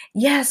that,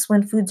 yes,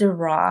 when foods are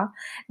raw,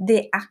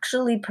 they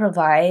actually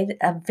provide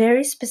a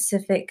very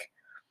specific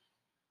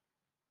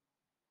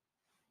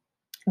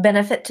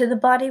benefit to the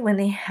body when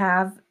they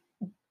have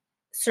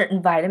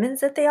certain vitamins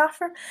that they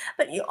offer,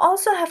 but you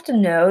also have to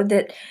know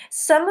that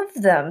some of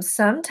them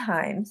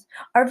sometimes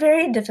are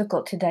very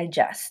difficult to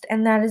digest,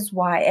 and that is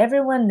why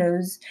everyone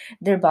knows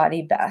their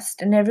body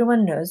best, and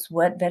everyone knows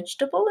what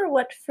vegetable or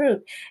what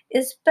fruit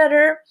is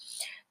better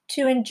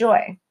to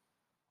enjoy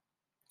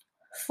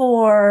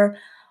for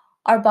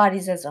our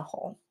bodies as a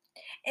whole.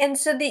 And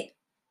so the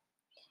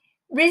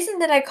reason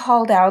that I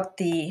called out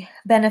the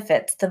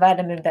benefits, the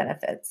vitamin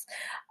benefits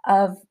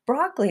of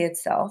broccoli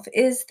itself,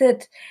 is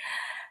that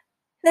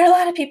there are a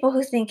lot of people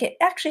who think it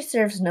actually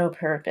serves no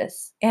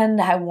purpose,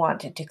 and I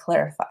wanted to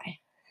clarify.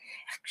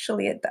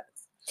 Actually, it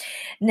does.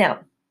 Now,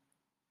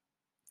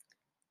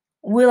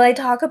 will I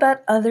talk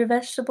about other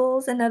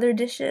vegetables and other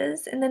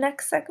dishes in the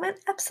next segment?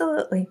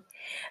 Absolutely.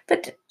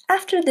 But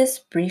after this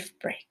brief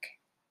break.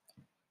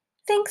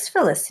 Thanks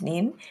for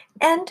listening,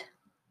 and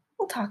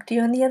we'll talk to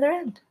you on the other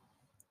end.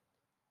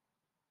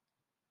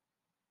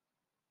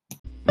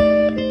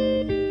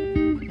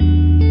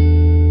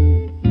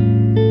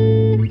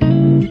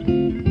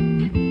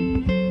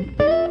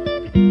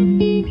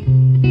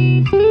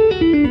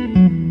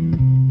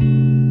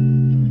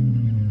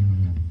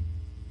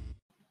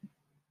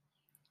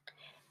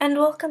 And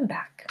welcome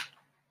back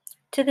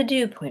to the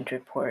Dew Point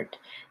Report,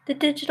 the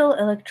Digital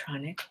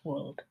Electronic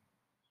World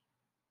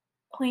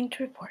Point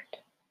Report.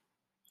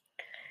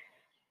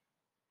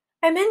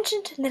 I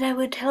mentioned that I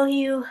would tell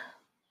you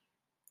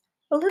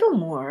a little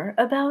more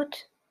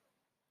about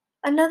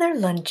another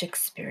lunch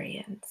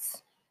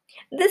experience.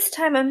 This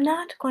time I'm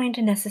not going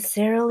to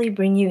necessarily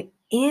bring you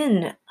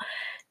in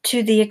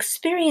to the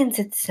experience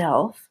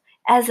itself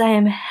as I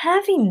am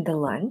having the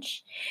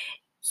lunch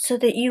so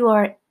that you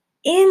are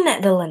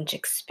in the lunch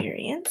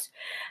experience.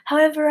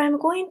 However, I'm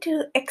going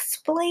to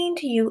explain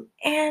to you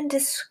and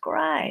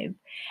describe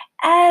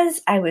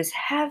as I was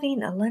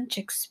having a lunch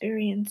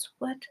experience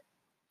what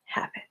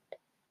happened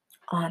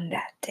on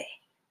that day.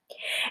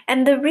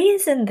 And the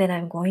reason that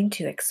I'm going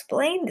to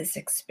explain this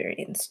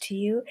experience to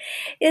you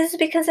is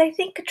because I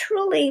think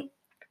truly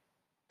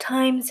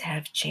times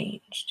have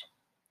changed.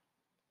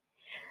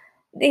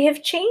 They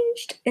have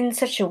changed in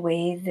such a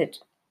way that,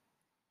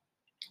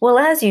 well,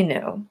 as you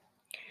know,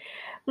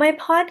 my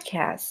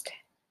podcast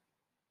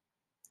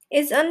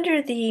is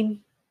under the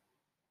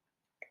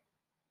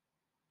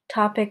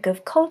topic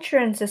of culture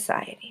and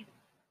society.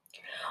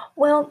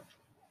 Well,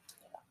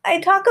 I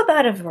talk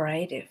about a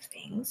variety of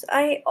things.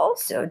 I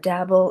also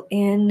dabble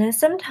in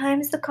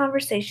sometimes the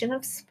conversation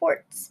of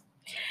sports.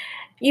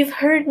 You've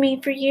heard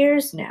me for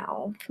years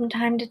now, from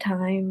time to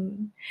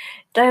time,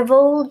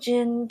 divulge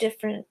in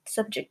different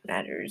subject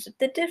matters,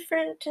 the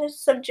different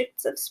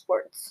subjects of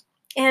sports.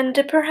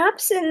 And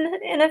perhaps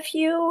in a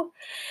few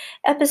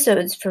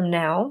episodes from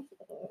now,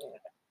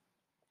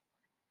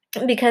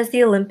 because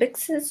the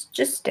Olympics is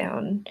just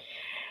down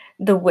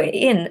the way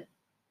in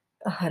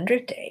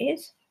 100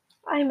 days,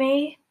 I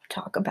may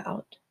talk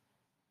about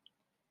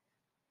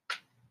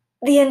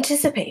the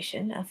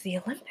anticipation of the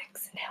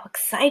Olympics and how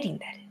exciting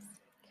that is.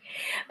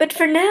 But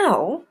for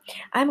now,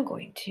 I'm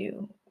going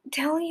to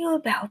tell you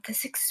about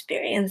this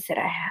experience that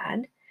I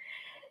had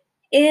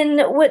in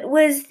what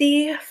was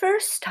the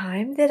first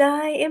time that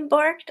I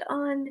embarked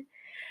on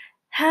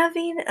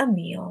having a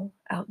meal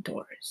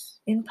outdoors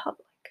in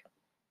public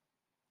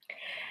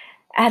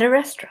at a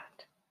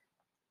restaurant.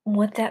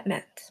 What that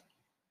meant,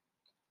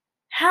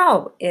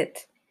 how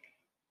it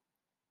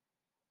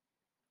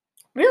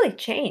really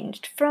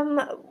changed from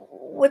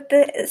what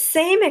the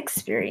same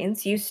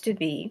experience used to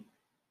be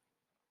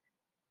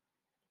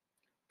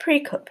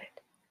pre-COVID.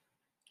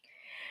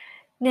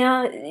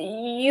 Now,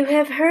 you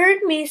have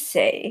heard me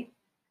say,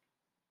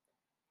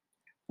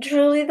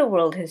 truly the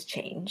world has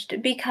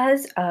changed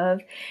because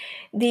of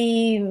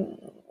the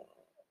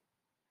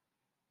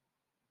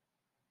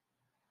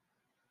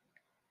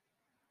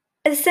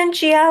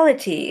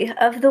essentiality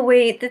of the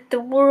way that the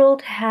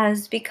world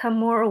has become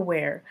more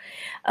aware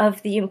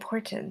of the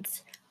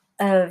importance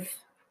of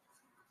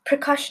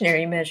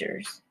precautionary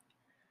measures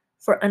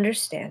for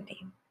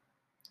understanding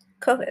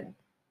COVID.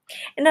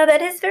 And now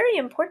that is very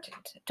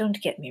important,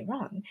 don't get me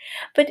wrong,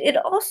 but it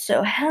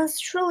also has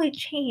truly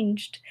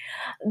changed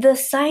the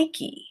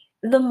psyche,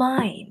 the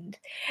mind,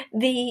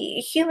 the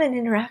human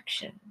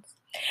interactions.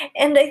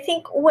 And I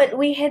think what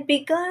we had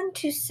begun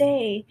to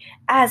say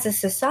as a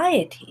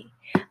society,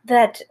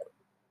 that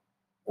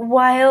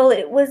while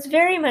it was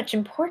very much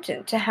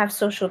important to have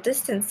social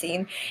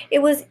distancing, it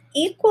was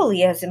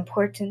equally as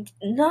important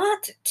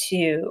not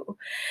to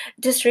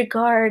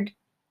disregard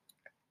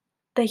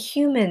the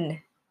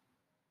human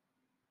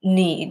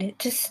need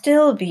to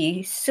still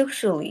be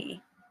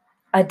socially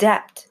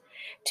adept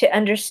to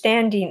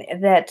understanding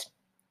that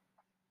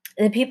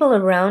the people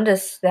around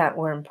us that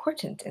were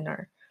important in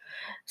our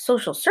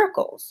social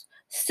circles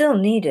still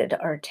needed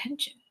our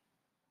attention,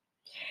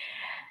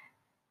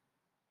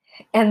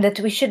 and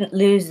that we shouldn't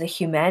lose the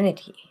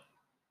humanity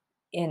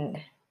in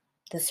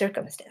the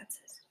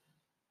circumstances,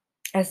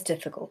 as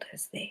difficult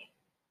as they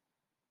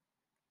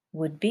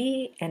would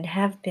be and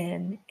have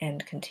been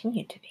and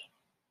continue to be.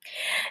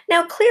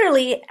 Now,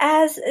 clearly,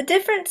 as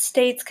different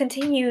states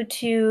continue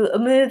to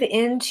move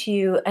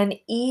into an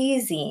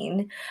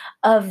easing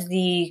of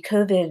the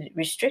COVID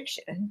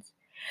restrictions,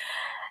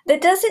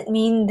 that doesn't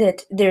mean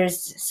that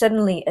there's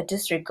suddenly a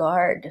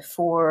disregard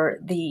for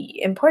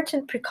the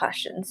important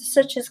precautions,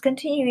 such as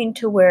continuing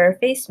to wear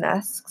face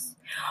masks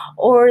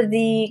or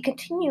the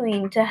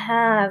continuing to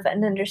have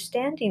an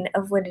understanding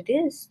of what it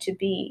is to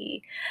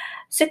be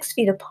 6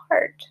 feet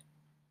apart,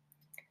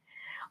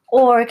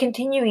 or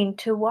continuing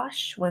to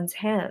wash one's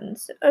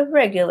hands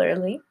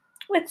regularly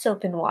with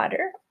soap and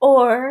water,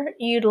 or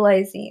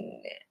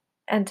utilizing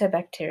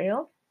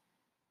antibacterial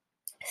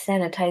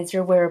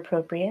sanitizer where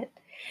appropriate.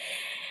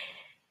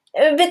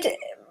 But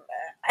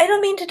I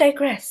don't mean to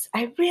digress.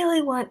 I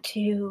really want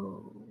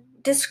to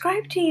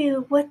describe to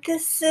you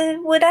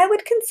what I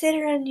would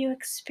consider a new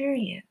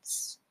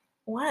experience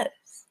was.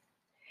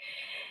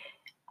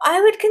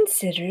 I would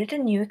consider it a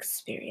new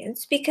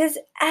experience because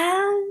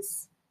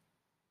as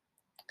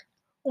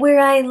where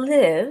I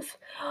live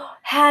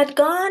had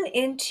gone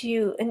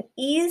into an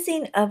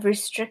easing of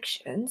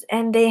restrictions,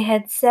 and they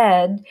had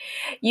said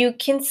you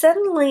can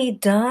suddenly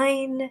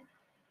dine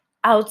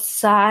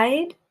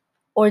outside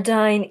or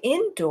dine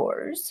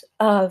indoors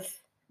of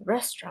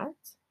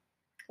restaurants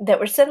that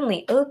were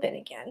suddenly open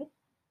again.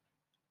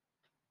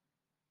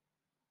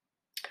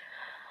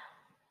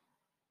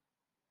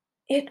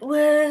 It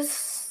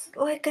was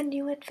like a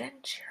new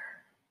adventure.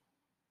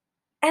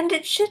 And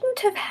it shouldn't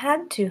have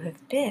had to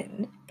have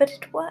been, but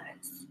it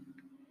was.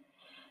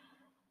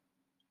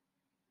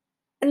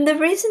 And the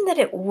reason that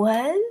it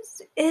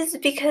was is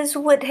because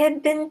what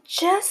had been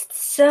just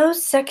so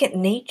second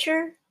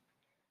nature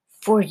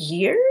for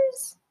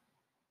years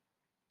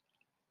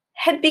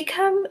had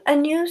become a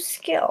new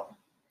skill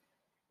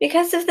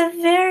because of the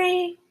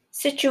very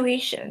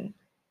situation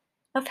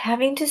of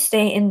having to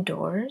stay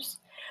indoors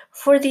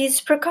for these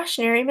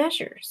precautionary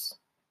measures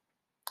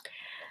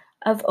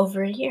of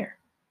over a year,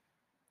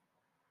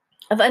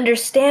 of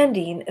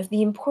understanding of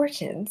the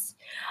importance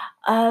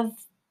of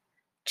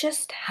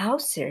just how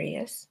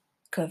serious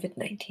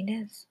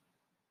COVID-19 is.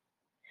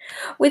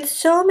 With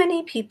so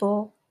many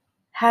people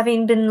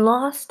having been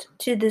lost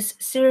to this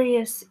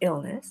serious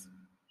illness,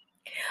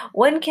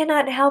 one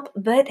cannot help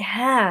but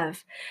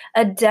have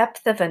a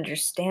depth of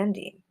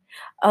understanding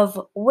of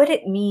what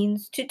it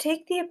means to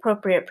take the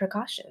appropriate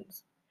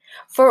precautions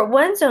for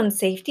one's own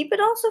safety, but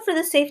also for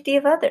the safety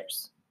of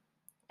others.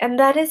 And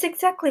that is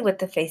exactly what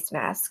the face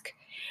mask,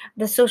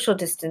 the social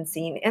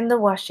distancing, and the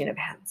washing of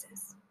hands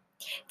is.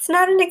 It's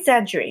not an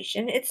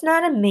exaggeration, it's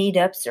not a made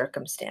up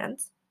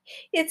circumstance.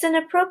 It's an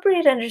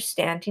appropriate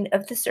understanding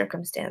of the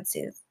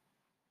circumstances.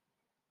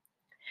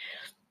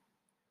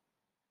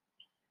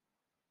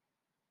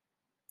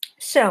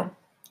 So,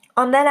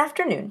 on that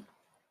afternoon,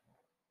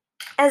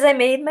 as I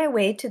made my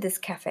way to this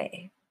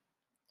cafe,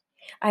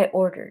 I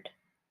ordered.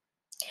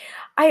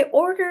 I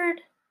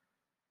ordered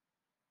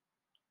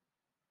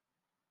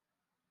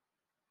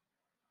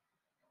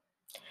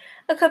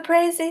a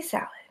caprese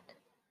salad.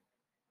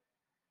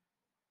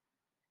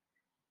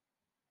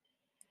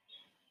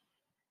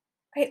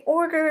 I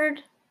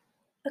ordered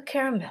a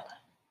caramella.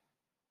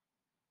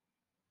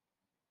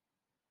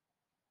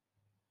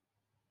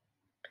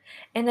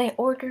 And I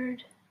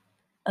ordered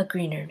a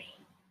greenery.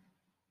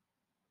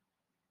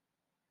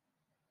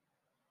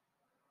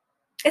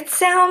 It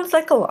sounds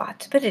like a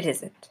lot, but it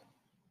isn't.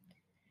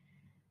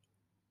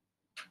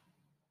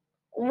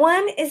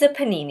 One is a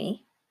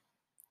panini,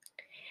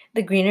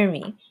 the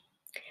greenery,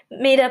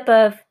 made up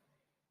of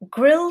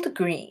grilled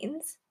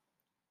greens,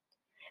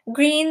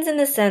 greens in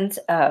the sense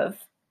of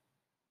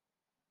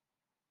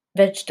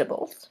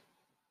vegetables,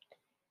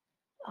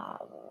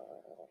 um,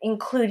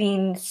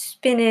 including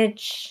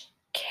spinach,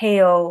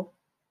 kale,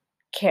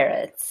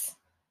 carrots,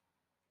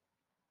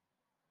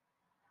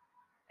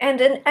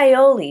 and an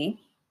aioli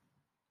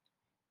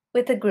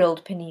with a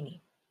grilled panini.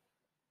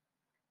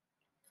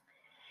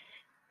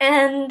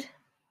 And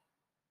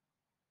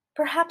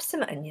perhaps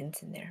some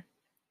onions in there.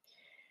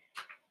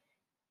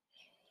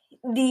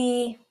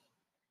 The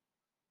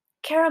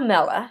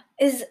caramella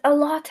is a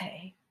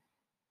latte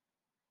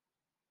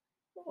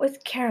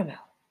with caramel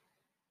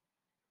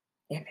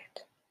in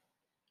it.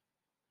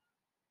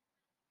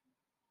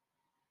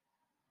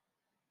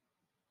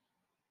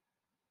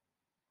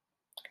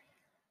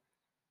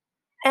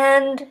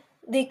 And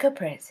the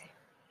caprese.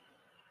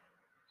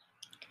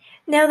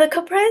 Now, the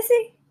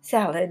caprese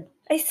salad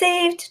I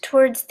saved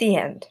towards the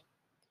end.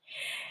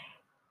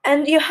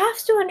 And you have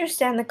to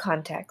understand the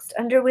context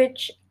under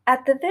which,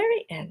 at the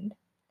very end,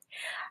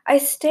 I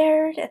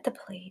stared at the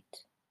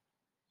plate.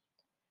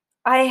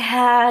 I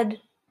had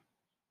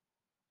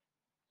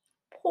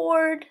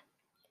poured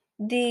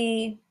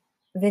the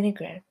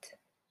vinaigrette.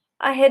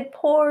 I had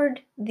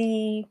poured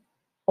the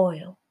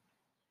oil.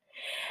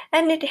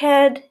 And it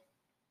had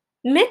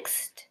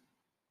mixed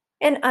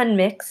and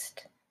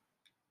unmixed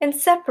and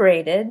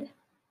separated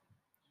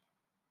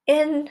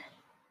in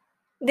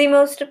the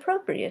most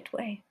appropriate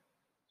way.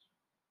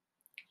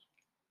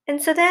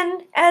 And so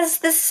then, as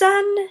the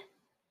sun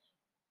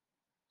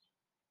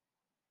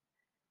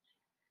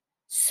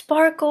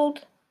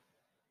sparkled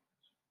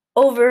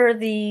over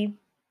the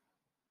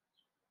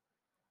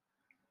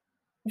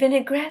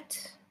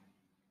vinaigrette,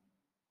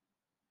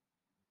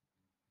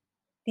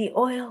 the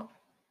oil,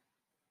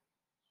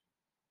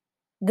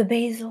 the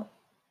basil,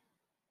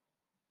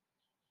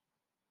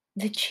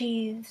 the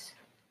cheese,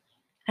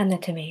 and the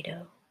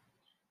tomato.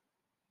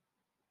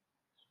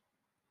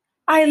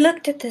 I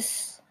looked at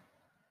this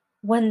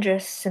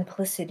wondrous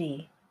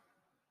simplicity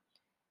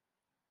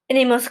in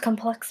a most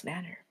complex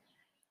manner.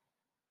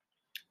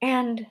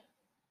 And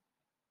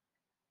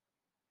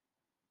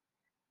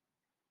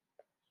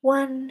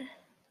 1,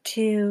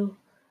 2,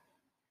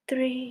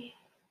 3,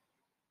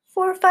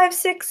 4, 5,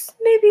 6,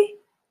 maybe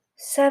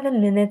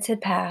 7 minutes had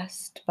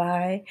passed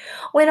by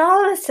when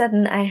all of a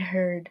sudden I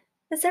heard,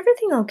 "Is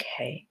everything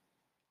okay?"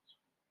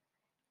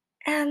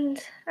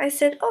 And I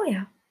said, "Oh,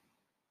 yeah,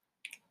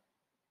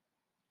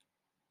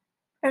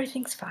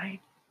 everything's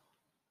fine."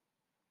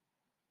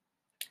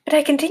 But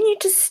I continued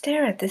to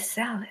stare at this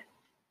salad.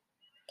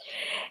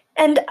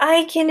 And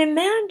I can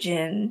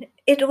imagine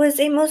it was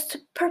a most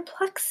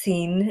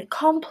perplexing,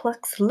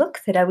 complex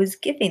look that I was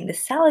giving the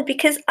salad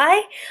because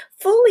I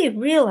fully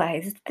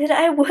realized that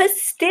I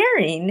was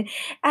staring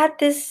at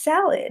this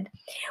salad,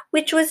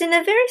 which was in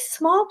a very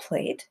small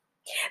plate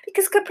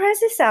because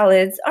caprese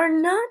salads are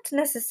not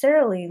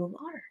necessarily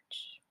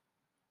large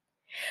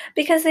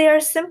because they are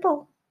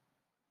simple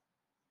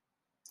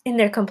in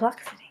their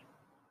complexity.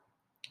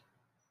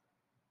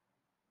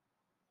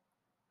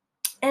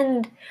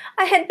 And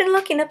I had been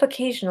looking up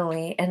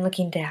occasionally and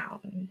looking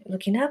down,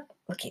 looking up,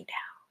 looking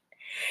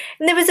down.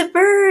 And there was a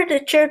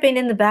bird chirping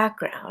in the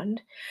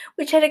background,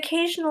 which had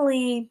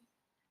occasionally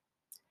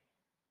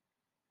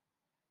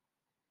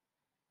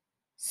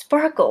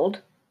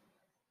sparkled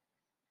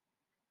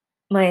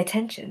my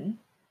attention.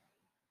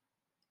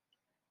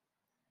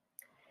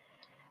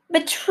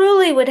 But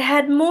truly, what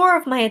had more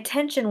of my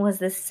attention was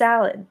this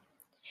salad.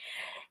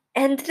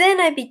 And then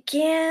I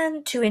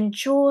began to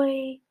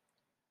enjoy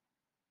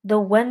the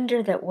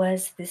wonder that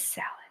was this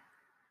salad.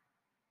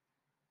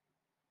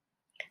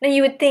 Now,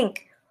 you would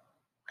think,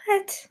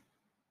 what?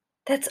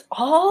 That's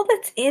all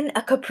that's in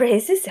a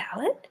caprese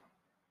salad?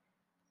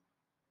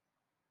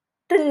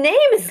 The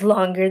name is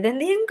longer than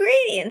the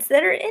ingredients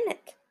that are in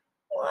it.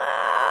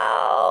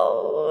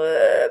 Wow,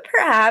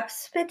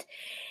 perhaps, but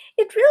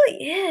it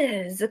really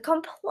is a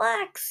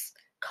complex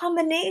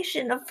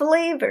combination of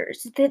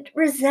flavors that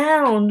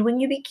resound when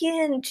you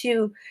begin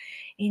to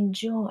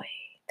enjoy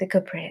the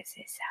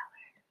caprese salad.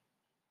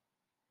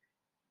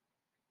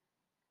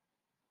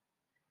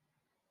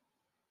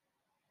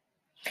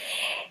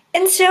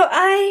 And so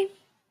I,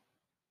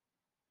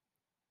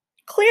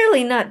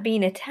 clearly not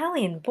being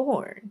Italian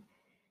born,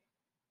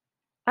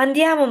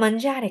 andiamo a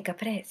mangiare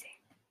caprese.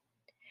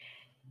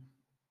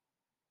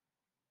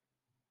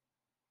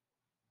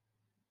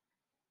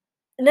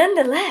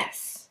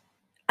 Nonetheless,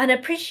 an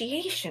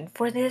appreciation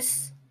for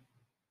this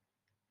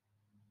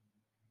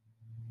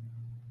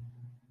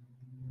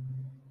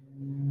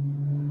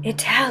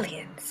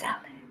Italian salad.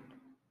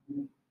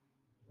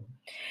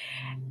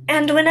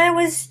 And when I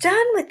was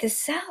done with the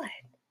salad,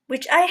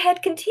 which I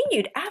had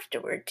continued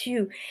afterward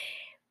to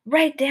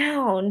write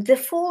down the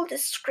full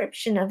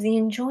description of the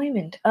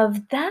enjoyment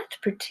of that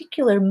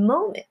particular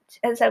moment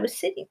as I was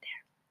sitting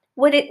there,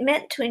 what it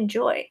meant to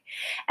enjoy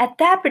at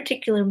that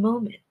particular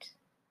moment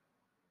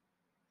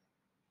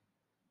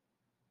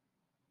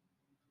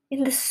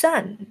in the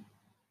sun,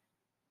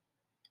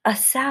 a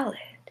salad,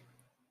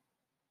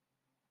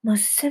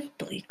 most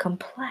simply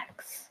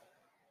complex.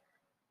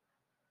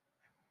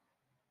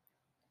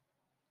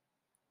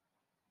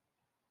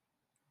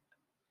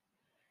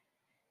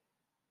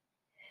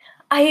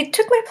 I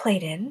took my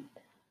plate in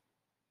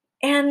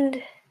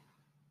and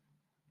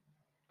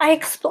I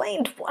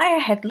explained why I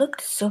had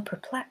looked so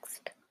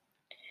perplexed.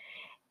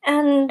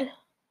 And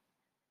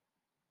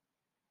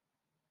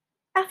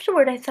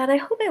afterward, I thought, I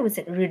hope I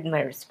wasn't rude in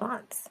my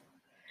response.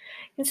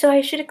 And so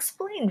I should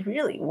explain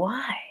really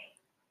why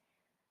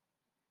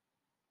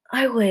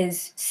I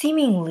was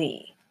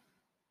seemingly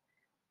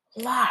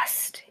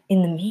lost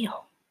in the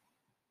meal.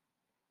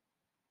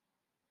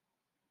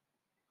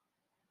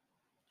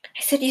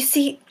 I said, you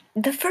see,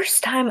 the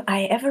first time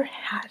I ever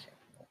had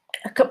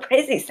a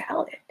caprese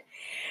salad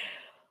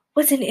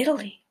was in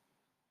Italy.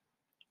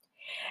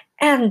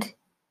 And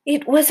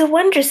it was a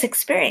wondrous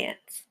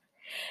experience.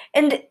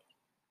 And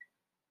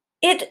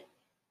it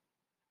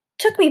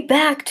took me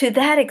back to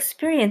that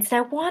experience.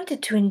 And I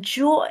wanted to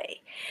enjoy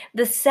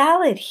the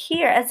salad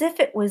here as if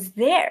it was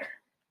there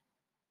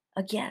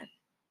again.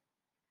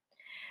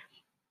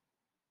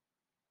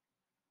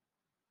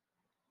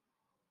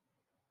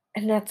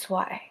 And that's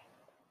why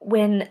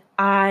when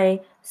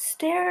I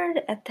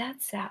stared at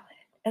that salad,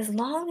 as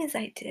long as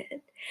I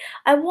did,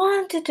 I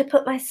wanted to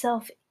put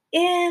myself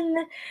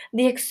in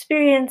the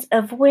experience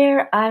of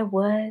where I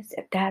was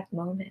at that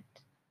moment,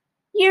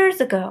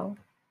 years ago.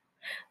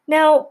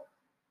 Now,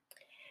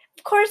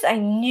 of course, I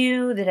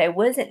knew that I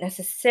wasn't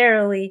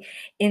necessarily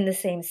in the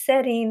same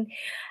setting,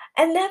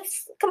 and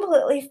that's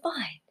completely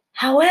fine.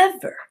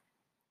 However,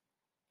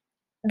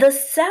 the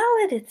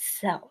salad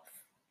itself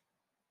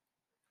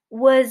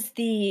was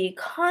the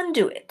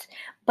conduit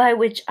by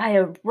which I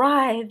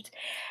arrived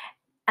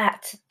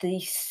at the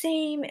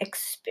same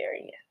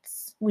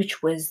experience,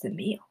 which was the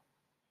meal.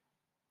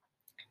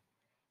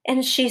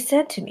 And she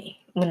said to me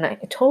when I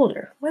told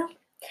her, well,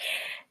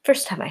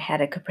 First time I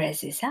had a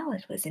caprese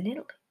salad was in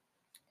Italy.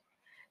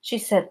 She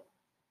said,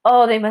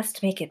 "Oh, they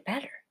must make it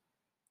better."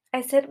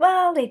 I said,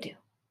 "Well, they do."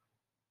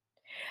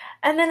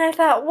 And then I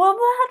thought, well,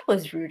 that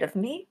was rude of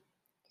me.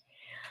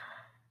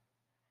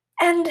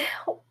 And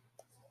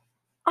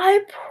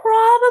I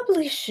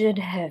probably should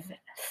have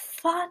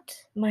thought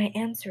my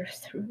answer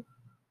through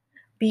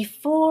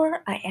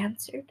before I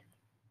answered.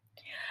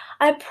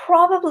 I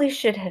probably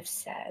should have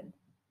said,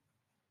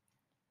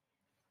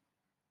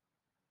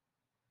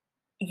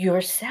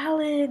 "Your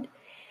salad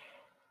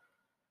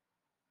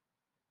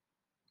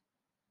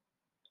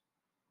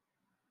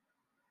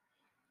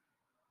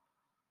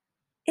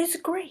is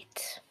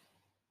great."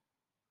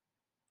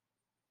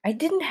 I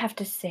didn't have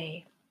to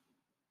say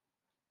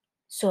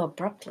so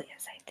abruptly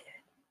as I did.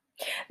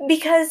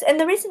 Because, and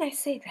the reason I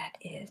say that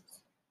is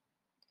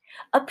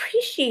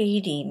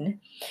appreciating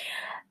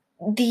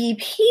the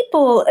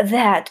people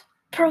that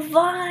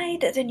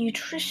provide the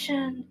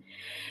nutrition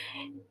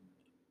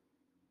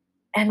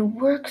and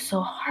work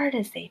so hard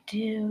as they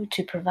do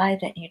to provide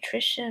that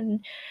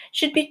nutrition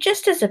should be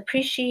just as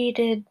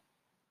appreciated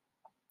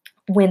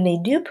when they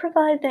do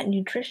provide that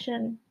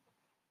nutrition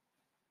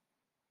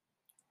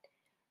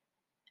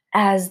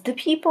as the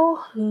people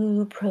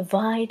who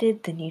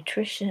provided the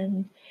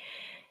nutrition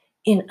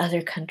in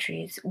other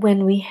countries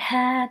when we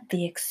had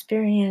the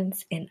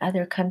experience in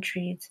other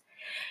countries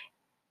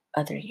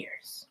other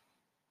years.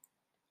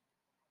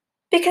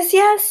 Because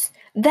yes,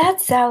 that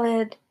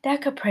salad,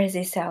 that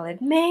caprese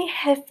salad, may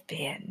have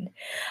been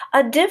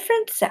a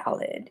different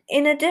salad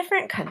in a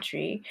different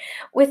country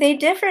with a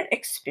different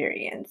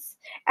experience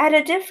at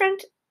a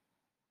different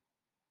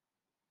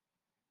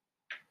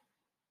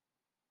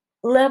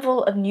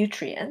level of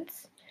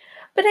nutrients,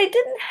 but I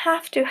didn't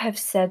have to have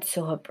said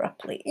so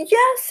abruptly.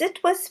 Yes, it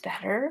was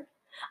better.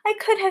 I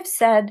could have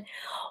said,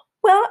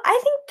 "Well, I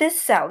think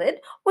this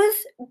salad was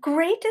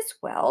great as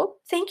well.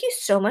 Thank you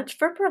so much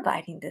for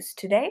providing this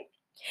today.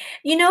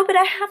 But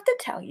I have to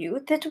tell you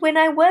that when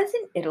I was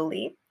in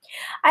Italy,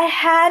 I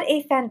had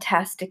a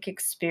fantastic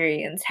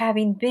experience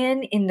having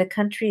been in the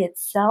country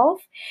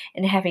itself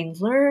and having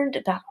learned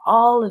about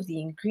all of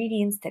the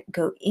ingredients that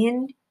go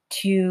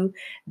into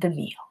the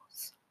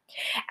meals."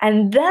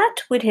 And that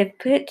would have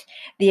put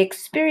the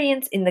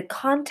experience in the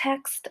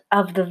context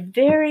of the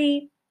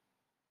very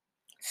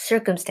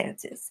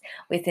circumstances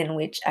within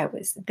which I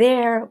was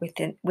there, with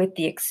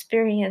the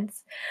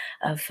experience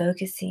of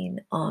focusing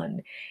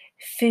on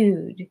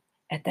food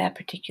at that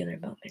particular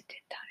moment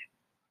in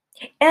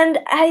time. And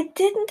I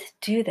didn't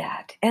do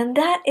that. And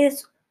that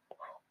is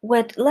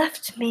what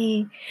left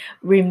me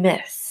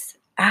remiss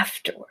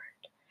afterward.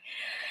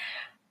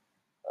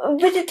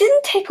 But it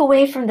didn't take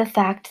away from the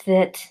fact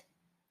that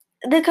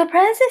the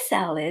caprese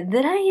salad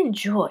that I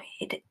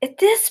enjoyed at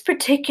this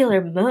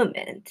particular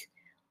moment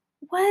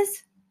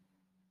was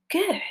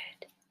good.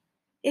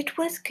 It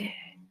was good.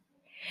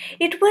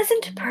 It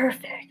wasn't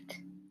perfect,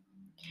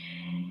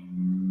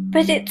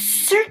 but it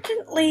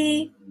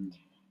certainly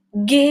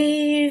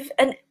gave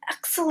an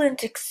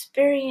excellent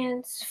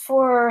experience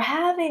for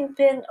having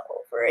been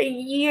over a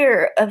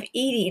year of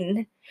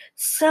eating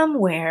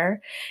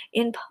somewhere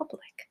in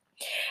public.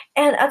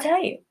 And I'll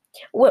tell you,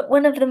 what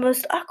one of the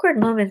most awkward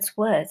moments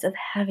was of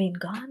having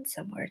gone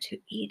somewhere to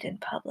eat in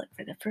public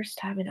for the first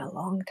time in a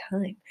long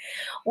time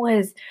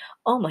was,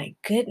 oh my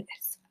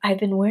goodness, I've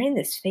been wearing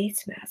this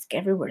face mask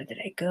everywhere that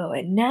I go.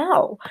 And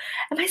now,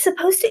 am I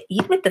supposed to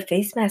eat with the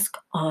face mask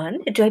on?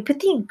 Do I put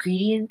the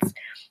ingredients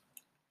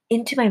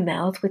into my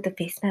mouth with the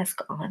face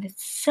mask on?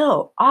 It's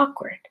so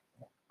awkward.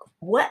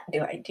 What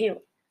do I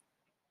do?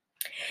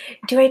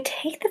 Do I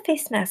take the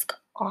face mask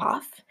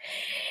off?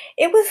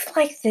 It was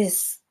like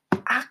this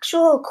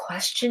actual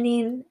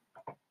questioning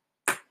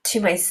to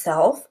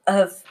myself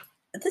of,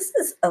 this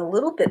is a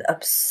little bit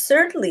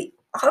absurdly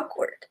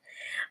awkward.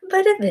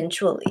 But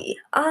eventually,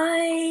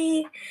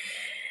 I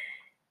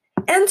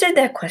answered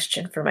that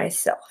question for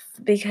myself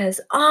because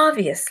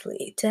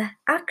obviously, to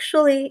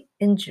actually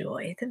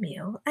enjoy the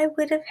meal, I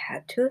would have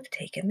had to have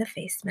taken the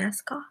face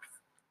mask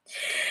off.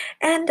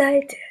 And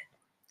I did.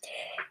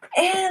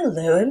 And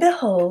lo and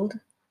behold,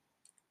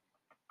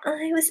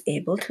 I was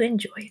able to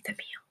enjoy the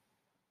meal.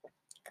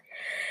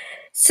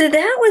 So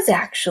that was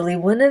actually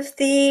one of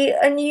the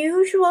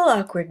unusual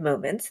awkward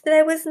moments that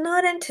I was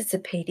not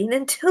anticipating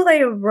until I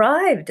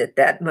arrived at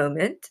that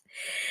moment.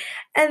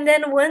 And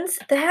then once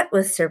that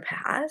was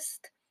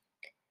surpassed,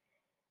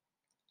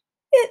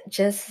 it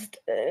just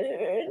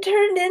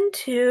turned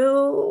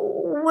into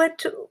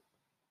what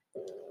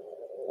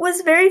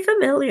was very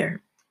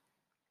familiar.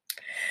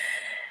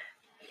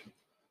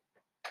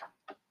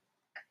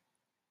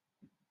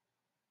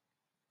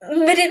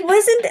 But it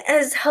wasn't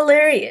as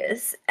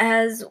hilarious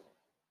as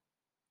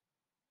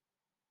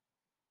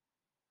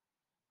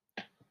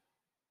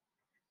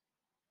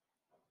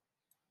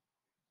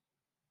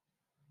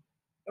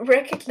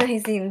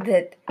recognizing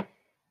that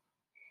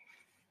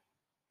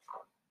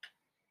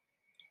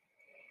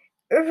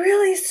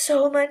really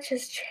so much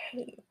has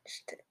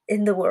changed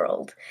in the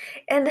world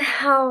and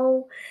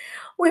how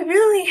we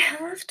really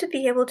have to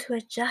be able to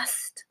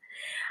adjust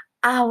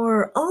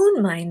our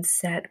own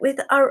mindset, with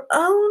our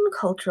own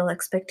cultural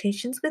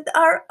expectations, with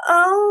our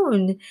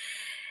own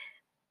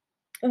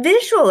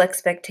visual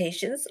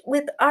expectations,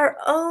 with our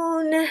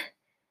own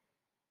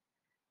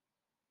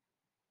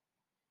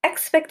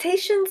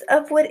expectations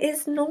of what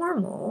is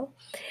normal,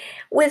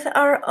 with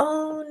our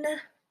own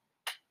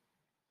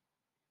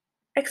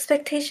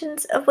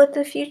expectations of what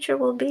the future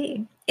will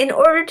be, in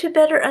order to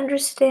better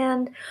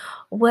understand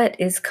what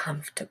is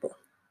comfortable.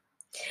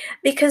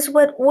 Because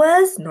what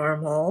was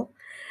normal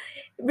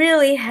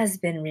really has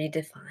been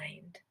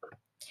redefined.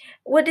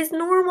 What is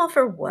normal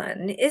for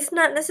one is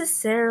not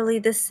necessarily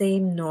the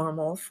same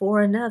normal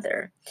for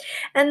another.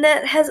 And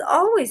that has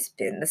always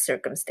been the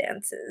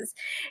circumstances.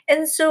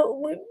 And so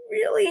we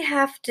really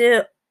have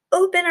to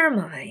open our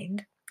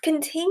mind,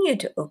 continue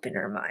to open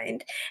our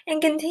mind,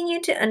 and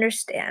continue to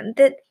understand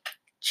that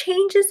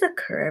changes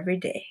occur every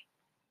day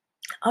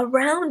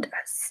around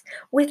us,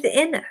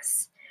 within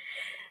us.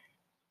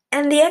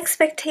 And the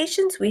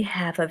expectations we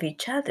have of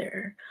each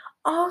other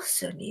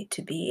also need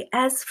to be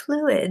as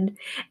fluid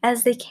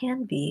as they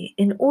can be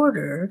in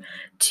order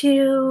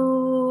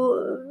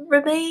to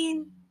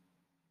remain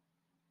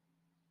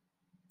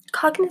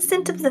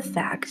cognizant of the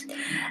fact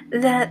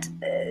that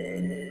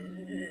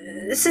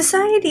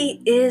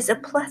society is a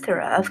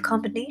plethora of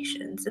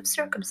combinations of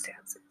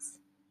circumstances,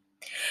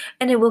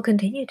 and it will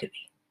continue to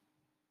be.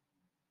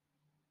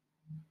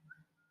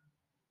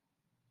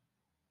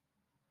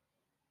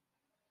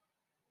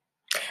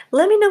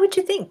 Let me know what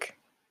you think.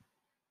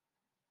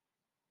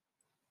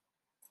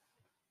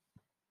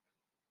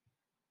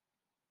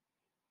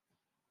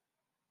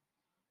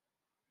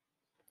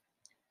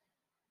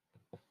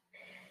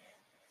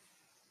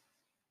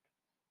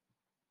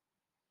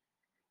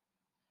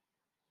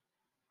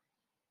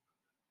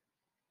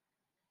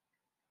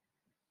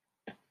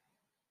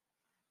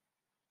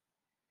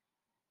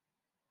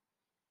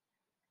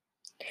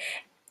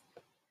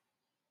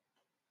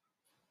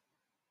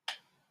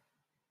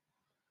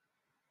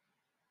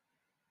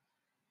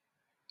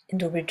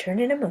 And we'll return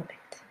in a moment.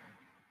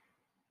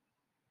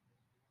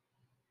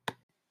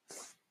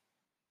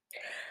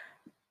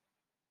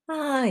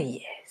 Ah,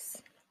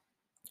 yes.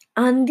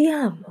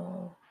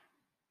 Andiamo.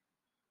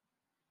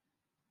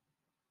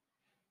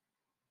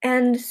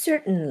 And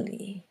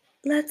certainly,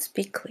 let's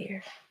be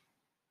clear.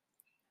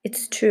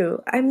 It's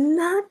true, I'm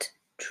not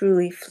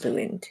truly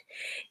fluent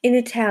in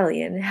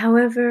Italian.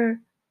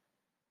 However,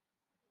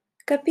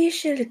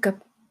 capisce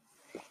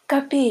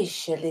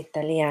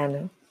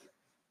l'italiano.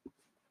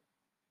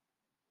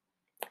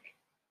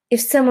 If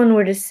someone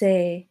were to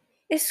say,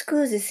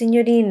 "Scusi,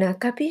 signorina,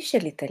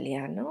 capisce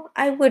l'italiano?"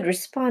 I would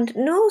respond,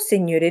 "No,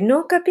 signore,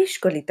 non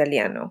capisco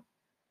l'italiano."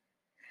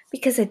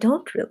 Because I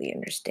don't really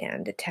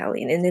understand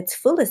Italian in its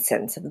fullest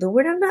sense of the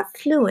word. I'm not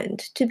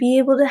fluent to be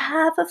able to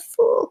have a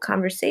full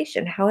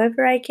conversation.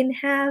 However, I can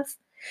have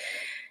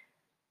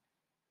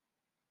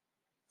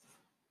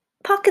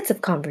pockets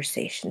of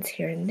conversations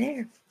here and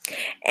there.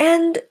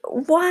 And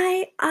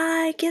why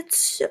I get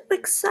so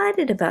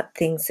excited about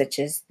things such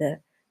as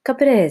the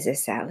caprese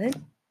salad,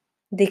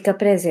 the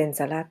caprese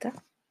insalata,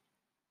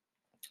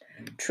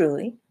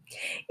 truly,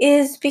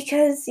 is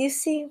because, you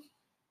see,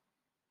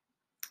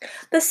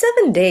 the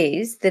 7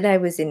 days that I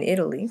was in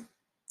Italy,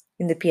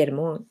 in the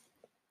Piedmont,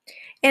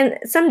 and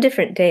some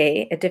different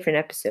day, a different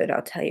episode,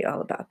 I'll tell you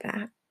all about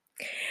that,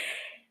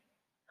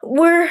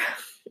 were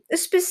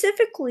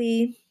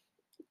specifically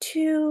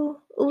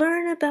to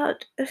learn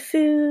about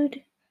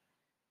food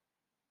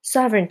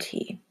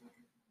sovereignty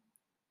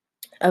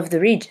of the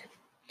region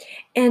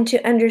and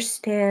to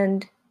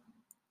understand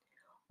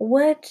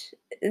what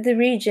the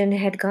region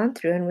had gone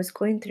through and was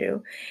going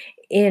through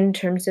in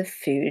terms of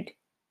food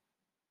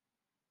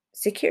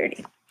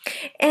security.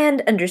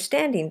 And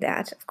understanding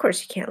that, of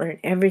course, you can't learn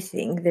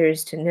everything there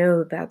is to know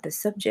about the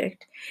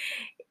subject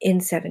in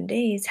 7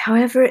 days.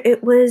 However,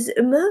 it was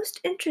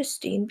most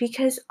interesting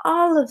because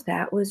all of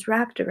that was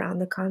wrapped around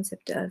the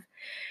concept of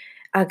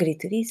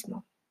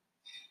agriturismo,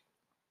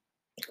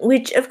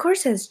 which of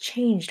course has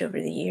changed over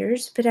the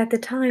years, but at the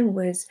time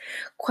was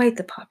quite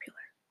the popular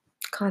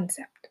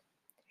concept.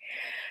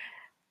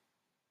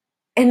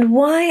 And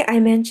why I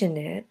mention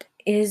it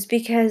is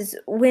because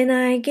when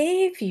I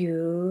gave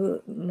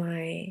you,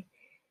 my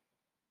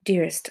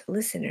dearest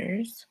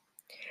listeners,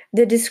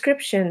 the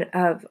description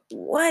of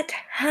what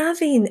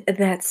having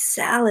that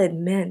salad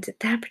meant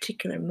at that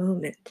particular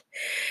moment,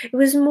 it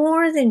was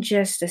more than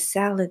just a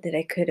salad that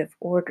I could have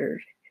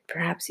ordered and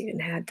perhaps even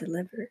had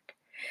delivered.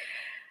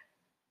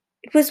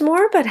 It was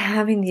more about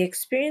having the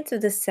experience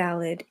of the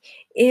salad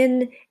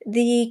in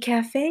the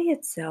cafe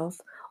itself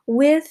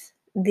with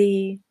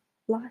the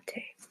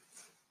latte.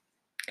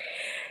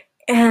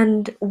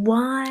 And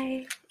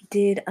why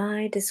did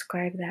I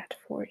describe that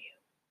for you?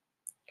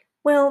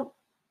 Well,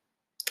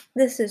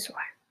 this is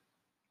why.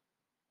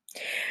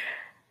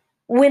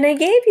 When I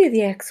gave you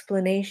the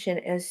explanation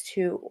as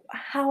to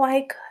how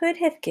I could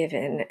have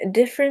given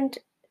different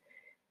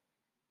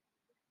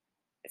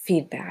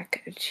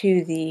feedback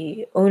to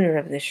the owner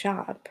of the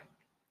shop,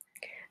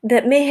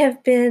 that may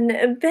have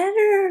been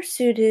better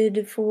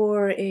suited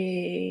for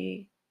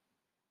a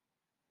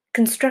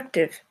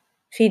constructive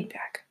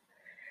feedback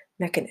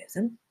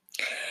mechanism.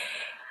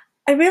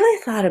 I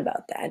really thought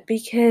about that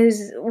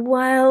because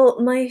while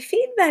my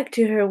feedback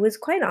to her was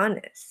quite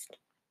honest,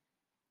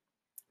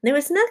 there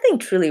was nothing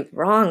truly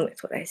wrong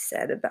with what I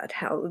said about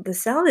how the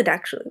salad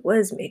actually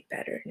was made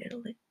better in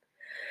Italy.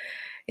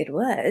 It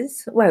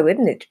was. Why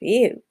wouldn't it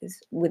be?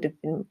 Would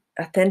have been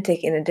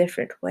authentic in a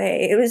different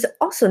way. It was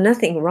also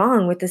nothing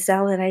wrong with the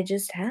salad I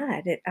just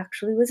had. It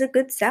actually was a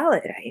good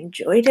salad. I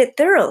enjoyed it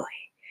thoroughly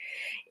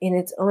in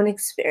its own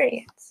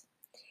experience.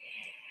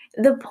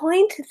 The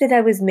point that I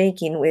was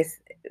making with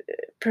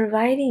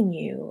providing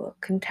you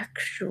a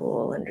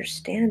contextual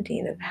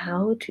understanding of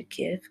how to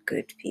give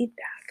good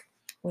feedback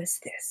was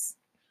this.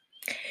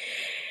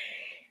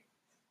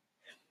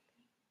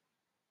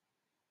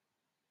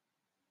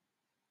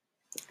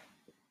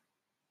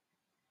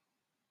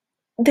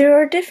 There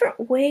are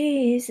different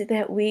ways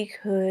that we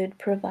could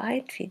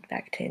provide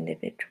feedback to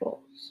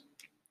individuals.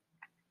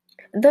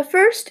 The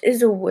first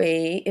is a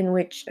way in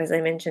which, as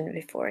I mentioned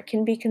before, it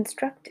can be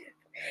constructive.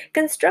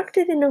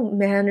 Constructive in a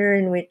manner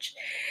in which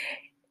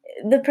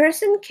the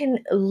person can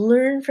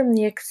learn from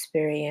the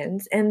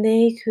experience and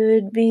they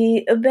could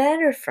be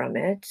better from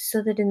it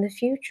so that in the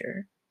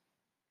future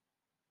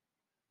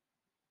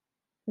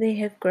they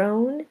have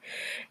grown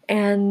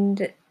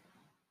and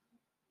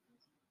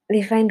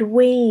they find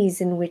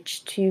ways in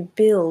which to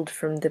build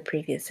from the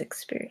previous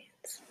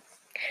experience.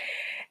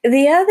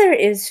 The other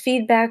is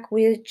feedback,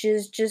 which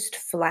is just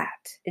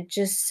flat. It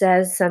just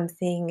says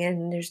something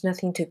and there's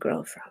nothing to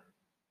grow from.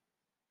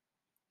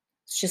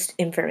 It's just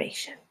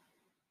information.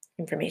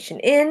 Information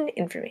in,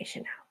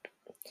 information out.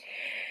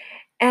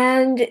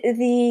 And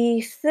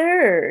the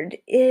third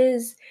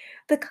is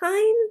the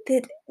kind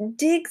that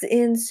digs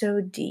in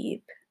so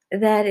deep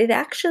that it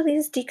actually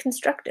is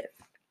deconstructive,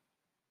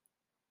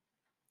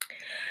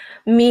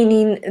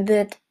 meaning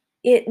that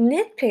it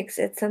nitpicks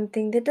at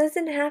something that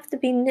doesn't have to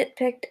be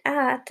nitpicked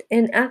at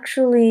and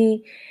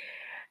actually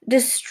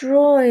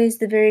destroys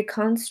the very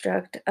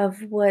construct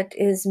of what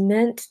is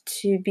meant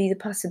to be the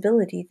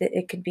possibility that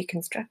it could be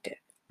constructive.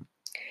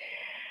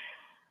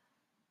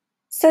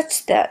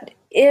 Such that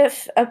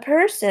if a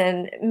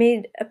person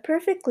made a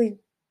perfectly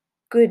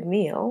good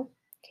meal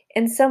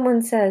and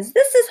someone says,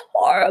 "This is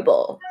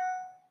horrible,"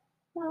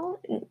 well,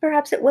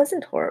 perhaps it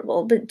wasn't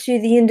horrible, but to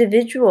the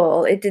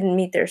individual, it didn't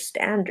meet their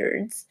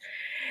standards.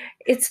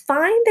 It's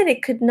fine that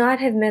it could not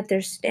have met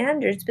their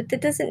standards, but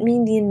that doesn't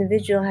mean the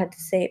individual had to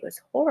say it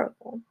was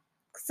horrible.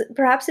 'Cause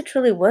perhaps it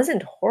truly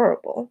wasn't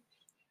horrible.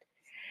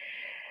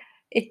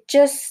 It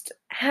just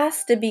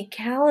has to be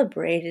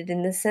calibrated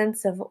in the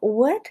sense of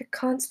what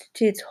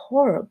constitutes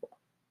horrible.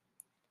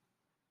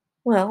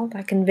 Well,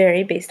 that can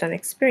vary based on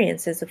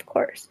experiences, of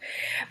course.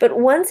 But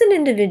once an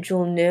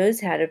individual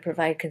knows how to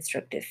provide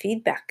constructive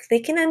feedback, they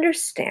can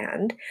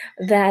understand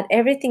that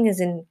everything is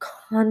in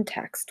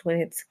context when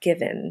it's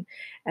given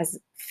as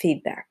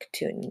feedback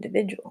to an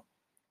individual.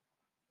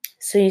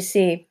 So you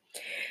see,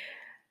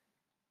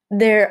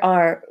 there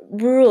are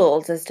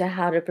rules as to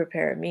how to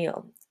prepare a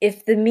meal.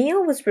 If the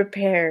meal was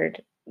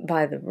prepared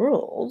by the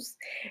rules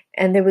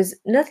and there was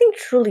nothing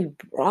truly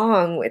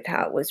wrong with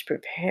how it was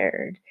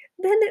prepared,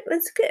 then it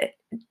was good.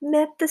 It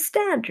met the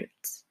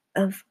standards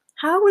of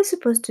how it was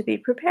supposed to be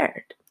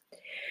prepared.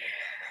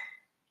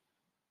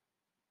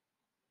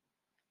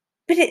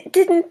 But it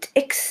didn't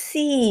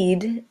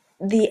exceed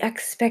the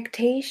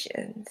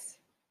expectations.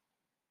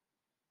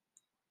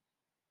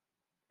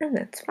 And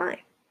that's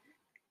fine.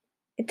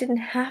 It didn't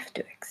have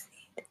to exceed.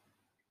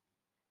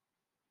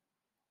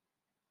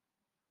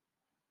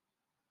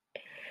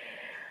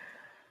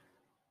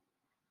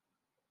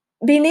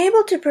 Being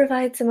able to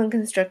provide someone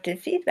constructive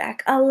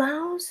feedback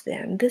allows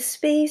them the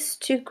space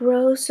to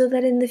grow so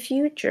that in the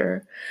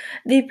future,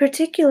 the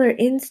particular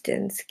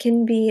instance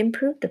can be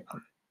improved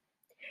upon,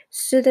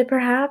 so that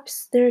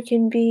perhaps there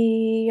can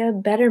be a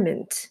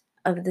betterment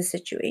of the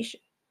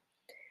situation.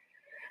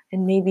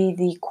 And maybe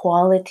the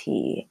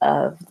quality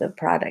of the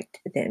product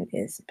then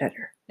is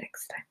better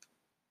next time.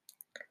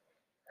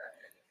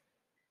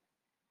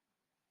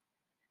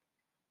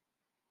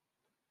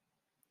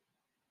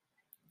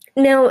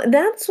 Now,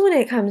 that's when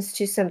it comes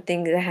to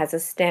something that has a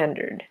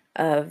standard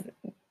of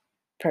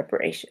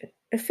preparation.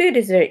 Food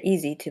is very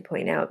easy to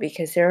point out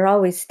because there are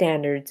always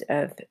standards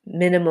of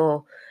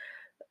minimal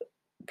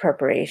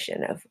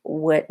preparation of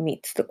what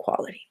meets the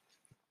quality.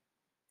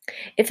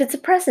 If it's a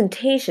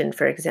presentation,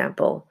 for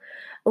example,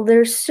 well,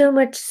 there's so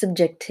much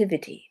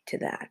subjectivity to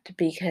that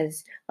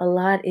because a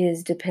lot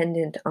is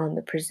dependent on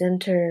the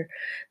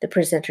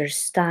presenter's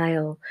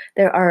style.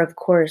 There are, of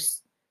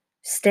course,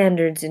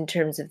 standards in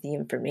terms of the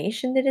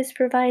information that is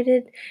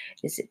provided.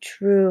 Is it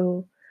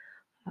true?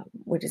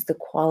 What is the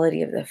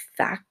quality of the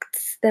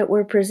facts that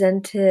were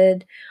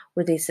presented?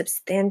 Were they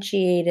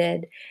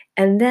substantiated?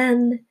 And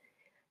then,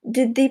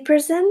 did the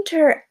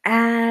presenter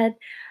add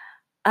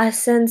a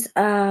sense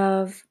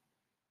of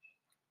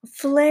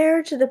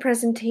flair to the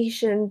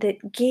presentation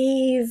that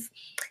gave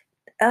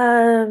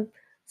um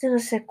je ne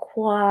sais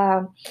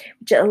quoi,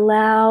 which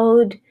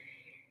allowed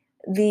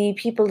the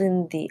people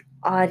in the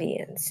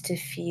audience to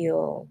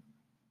feel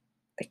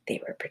like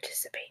they were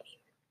participating.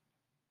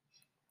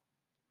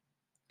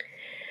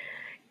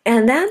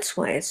 And that's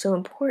why it's so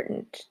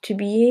important to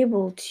be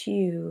able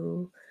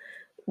to,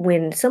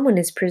 when someone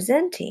is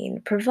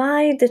presenting,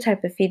 provide the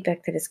type of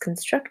feedback that is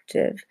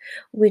constructive,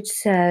 which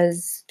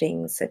says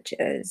things such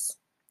as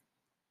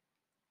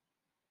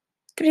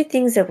 3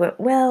 things that went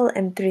well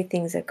and 3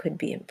 things that could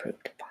be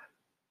improved upon.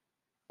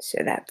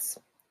 So that's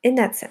in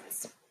that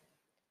sense.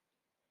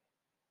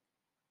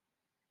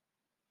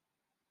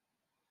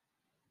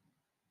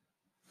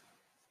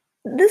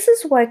 This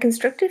is why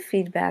constructive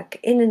feedback,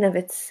 in and of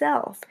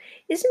itself,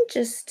 isn't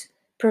just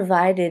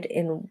provided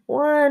in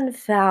one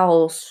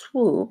foul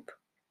swoop.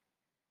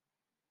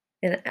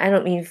 And I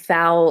don't mean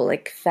foul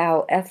like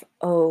foul,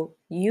 Foul.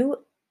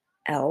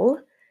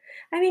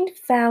 I mean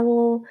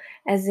foul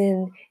as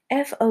in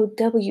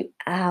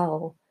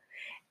FOWL,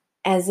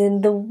 as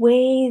in the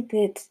way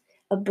that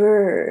a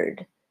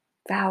bird,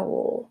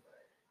 fowl,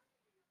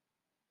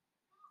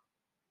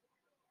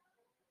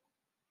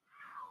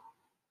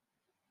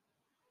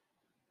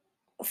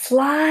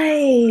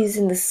 flies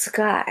in the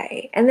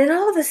sky, and then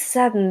all of a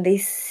sudden they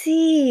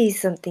see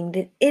something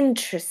that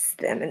interests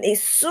them and they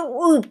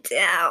swoop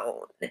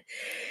down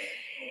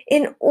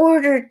in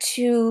order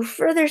to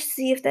further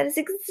see if that is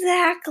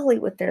exactly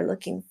what they're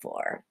looking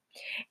for.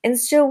 And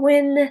so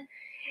when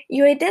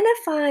you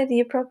identify the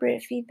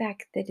appropriate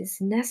feedback that is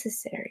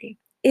necessary,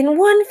 in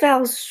one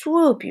foul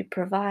swoop, you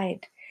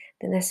provide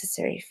the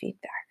necessary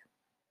feedback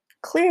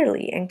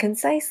clearly and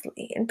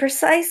concisely and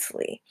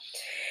precisely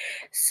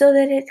so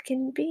that it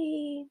can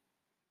be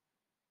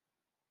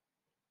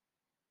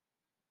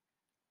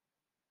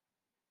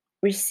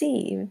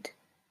received.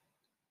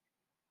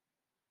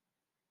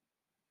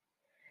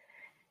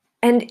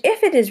 And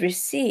if it is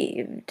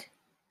received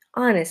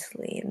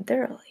honestly and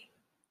thoroughly,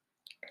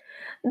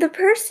 the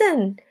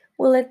person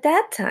will at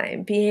that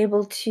time be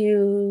able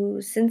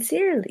to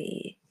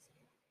sincerely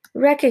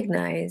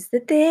recognize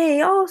that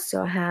they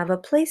also have a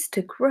place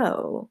to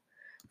grow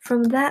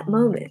from that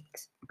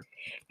moment,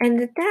 and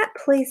that that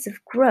place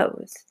of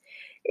growth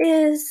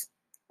is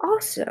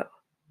also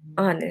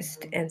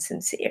honest and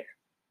sincere.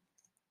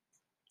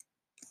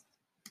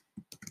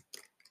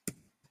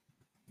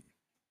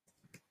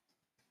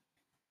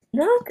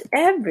 Not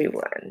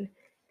everyone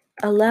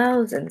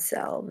allows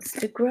themselves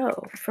to grow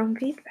from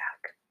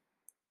feedback,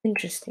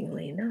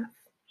 interestingly enough.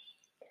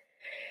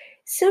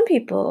 Some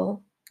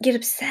people get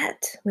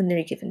upset when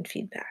they're given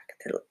feedback.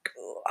 They're like,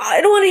 "Oh, I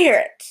don't want to hear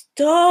it.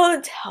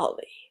 Don't tell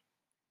me.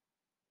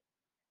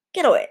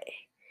 Get away."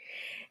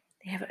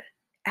 They have an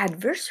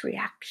adverse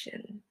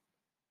reaction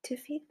to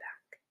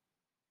feedback.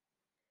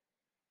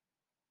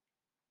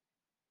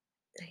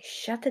 They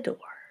shut the door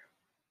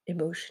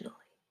emotionally.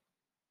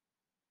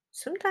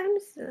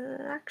 Sometimes,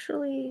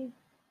 actually,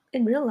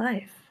 in real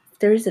life, if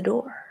there is a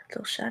door,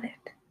 they'll shut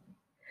it.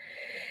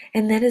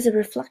 And that is a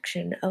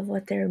reflection of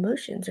what their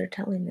emotions are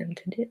telling them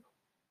to do.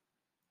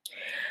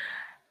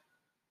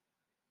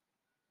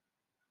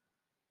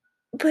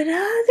 But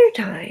other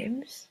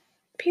times,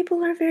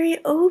 people are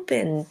very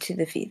open to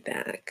the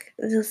feedback.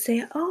 They'll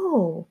say,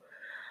 "Oh,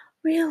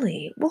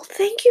 really? Well,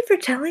 thank you for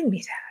telling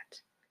me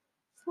that.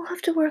 We'll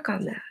have to work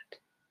on that.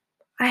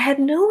 I had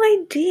no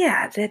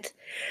idea that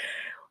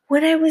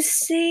what I was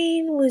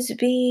saying was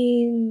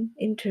being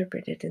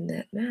interpreted in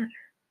that manner."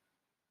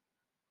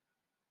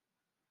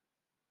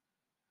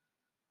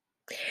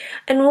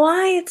 And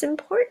why it's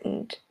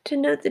important to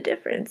note the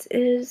difference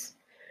is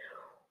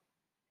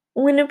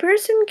when a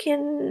person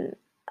can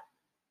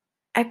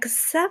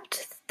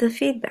accept the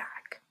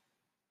feedback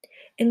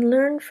and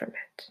learn from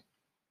it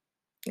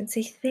and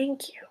say,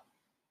 "Thank you.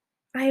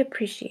 I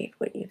appreciate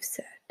what you've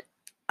said.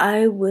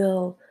 I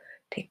will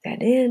take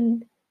that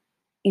in,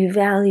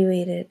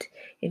 evaluate it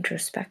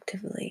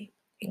introspectively,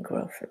 and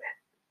grow from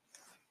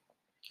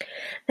it."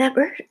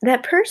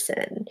 That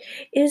person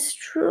is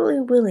truly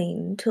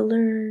willing to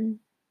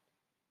learn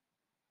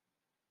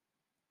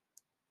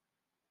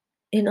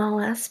in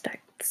all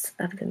aspects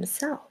of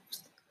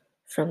themselves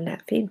from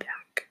that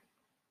feedback.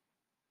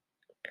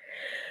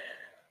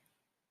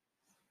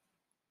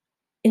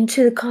 And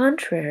to the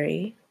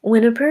contrary,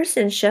 when a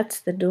person shuts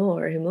the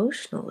door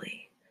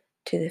emotionally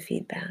to the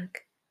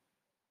feedback,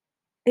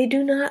 they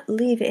do not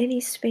leave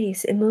any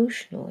space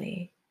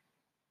emotionally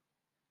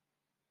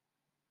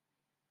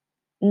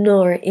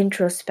nor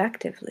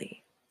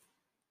introspectively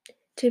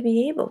to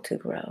be able to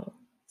grow.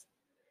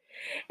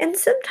 And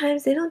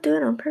sometimes they don't do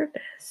it on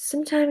purpose.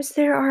 Sometimes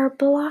there are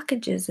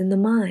blockages in the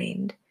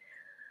mind.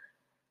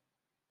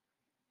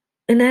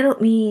 And I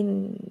don't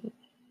mean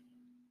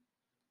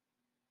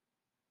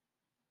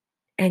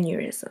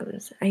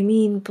aneurysms, I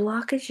mean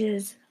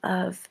blockages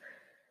of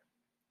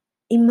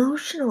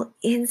emotional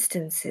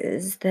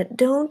instances that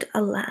don't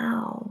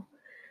allow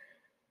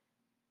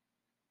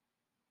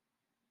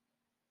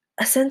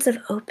a sense of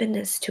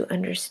openness to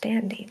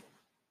understanding,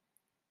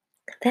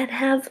 that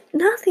have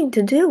nothing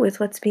to do with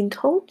what's being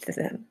told to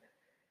them,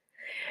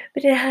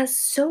 but it has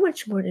so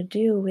much more to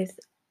do with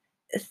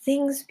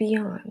things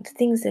beyond,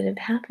 things that have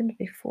happened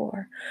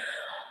before,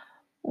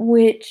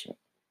 which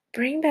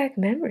bring back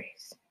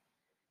memories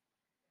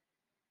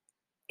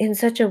in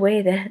such a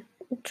way that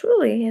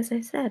truly, as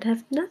I said,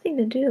 have nothing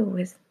to do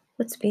with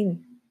what's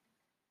being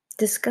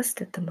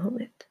discussed at the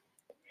moment.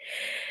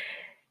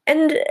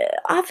 And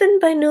often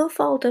by no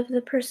fault of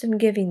the person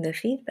giving the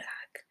feedback,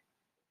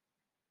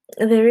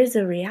 there is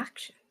a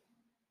reaction,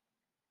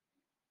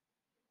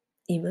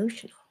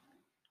 emotional,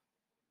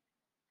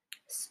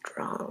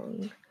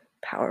 strong,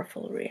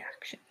 powerful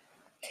reaction.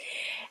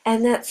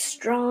 And that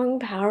strong,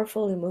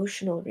 powerful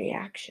emotional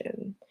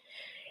reaction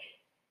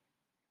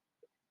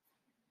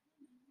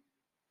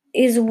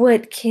is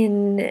what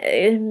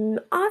can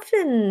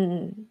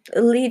often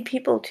lead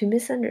people to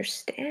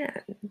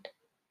misunderstand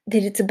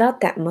that it's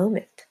about that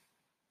moment.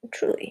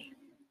 Truly,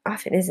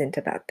 often isn't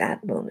about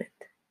that moment.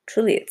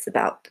 Truly, it's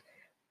about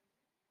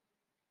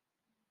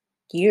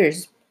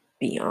years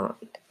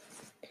beyond.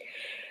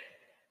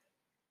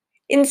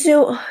 And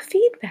so,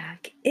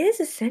 feedback is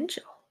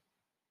essential,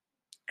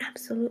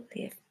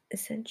 absolutely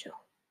essential,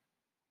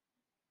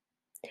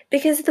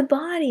 because the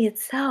body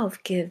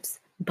itself gives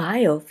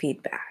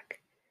biofeedback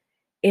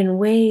in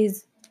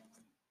ways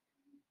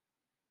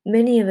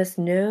many of us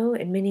know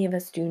and many of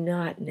us do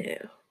not know.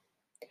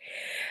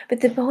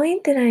 But the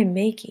point that I'm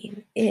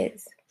making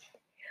is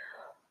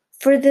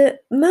for the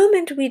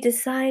moment we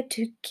decide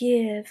to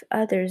give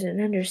others an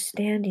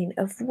understanding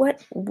of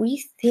what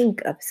we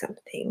think of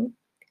something,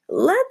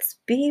 let's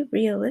be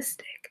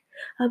realistic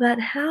about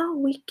how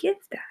we give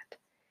that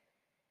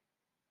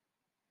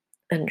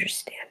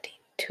understanding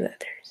to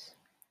others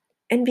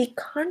and be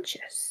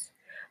conscious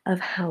of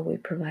how we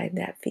provide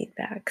that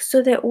feedback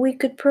so that we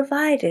could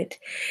provide it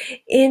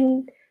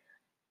in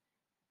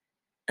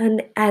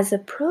an as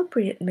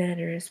appropriate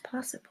manner as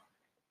possible,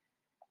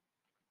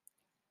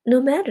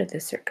 no matter the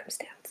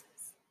circumstances.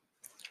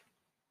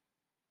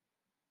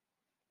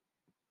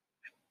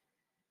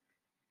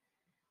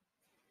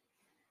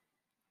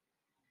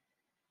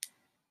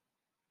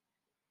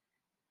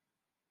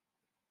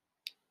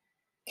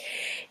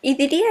 Y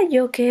diría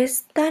yo que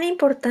es tan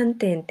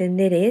importante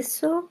entender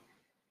eso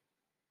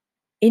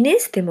en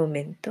este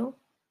momento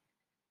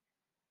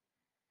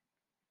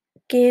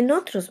que en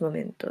otros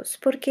momentos,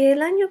 porque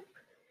el año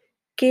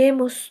que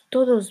hemos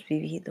todos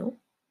vivido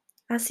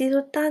ha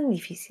sido tan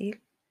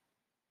difícil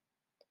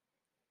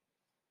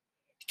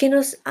que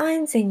nos ha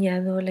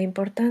enseñado la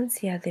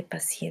importancia de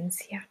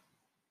paciencia.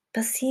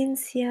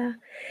 Paciencia,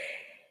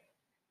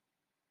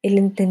 el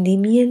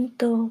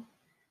entendimiento,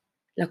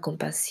 la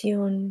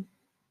compasión.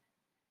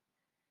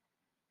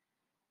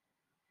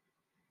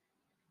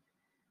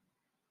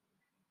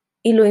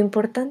 Y lo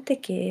importante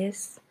que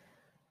es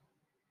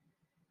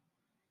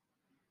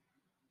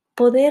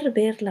poder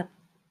ver la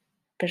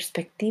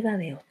perspectiva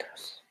de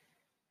otros.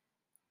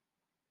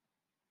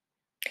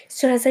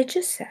 So as I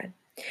just said,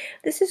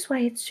 this is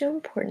why it's so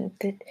important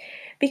that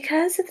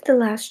because of the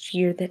last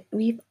year that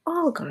we've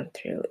all gone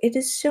through, it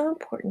is so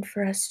important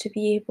for us to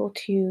be able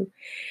to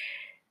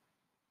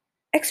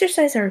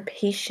exercise our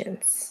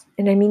patience.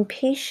 And I mean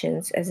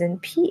patience as in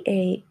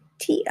PATIENCE,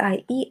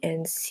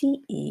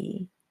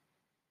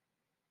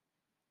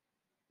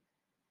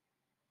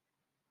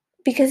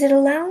 because it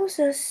allows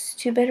us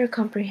to better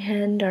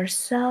comprehend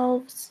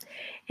ourselves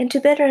and to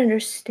better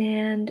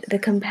understand the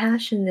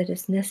compassion that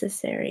is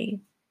necessary,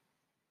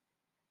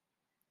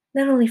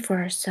 not only for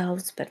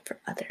ourselves, but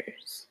for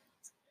others.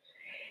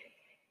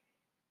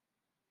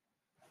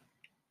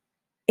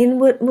 In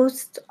what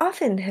most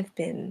often have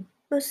been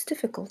most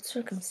difficult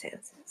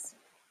circumstances.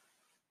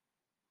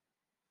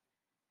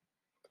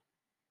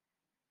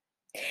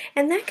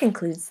 And that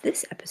concludes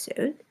this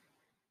episode,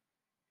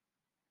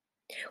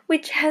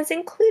 which has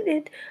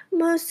included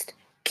most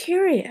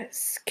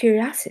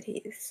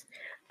curiosities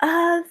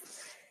of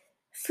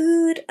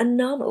food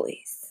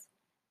anomalies.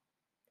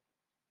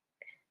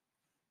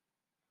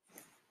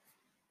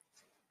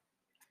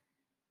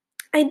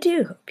 I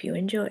do hope you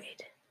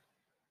enjoyed.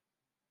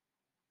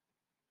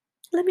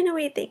 Let me know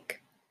what you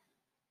think.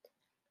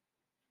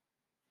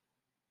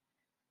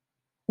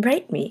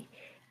 Write me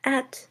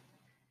at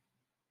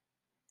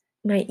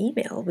my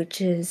email, which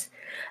is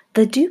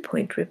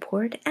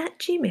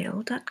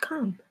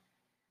thedewpointreport@gmail.com.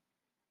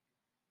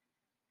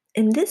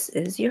 And this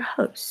is your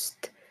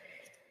host,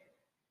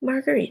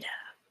 Margarita.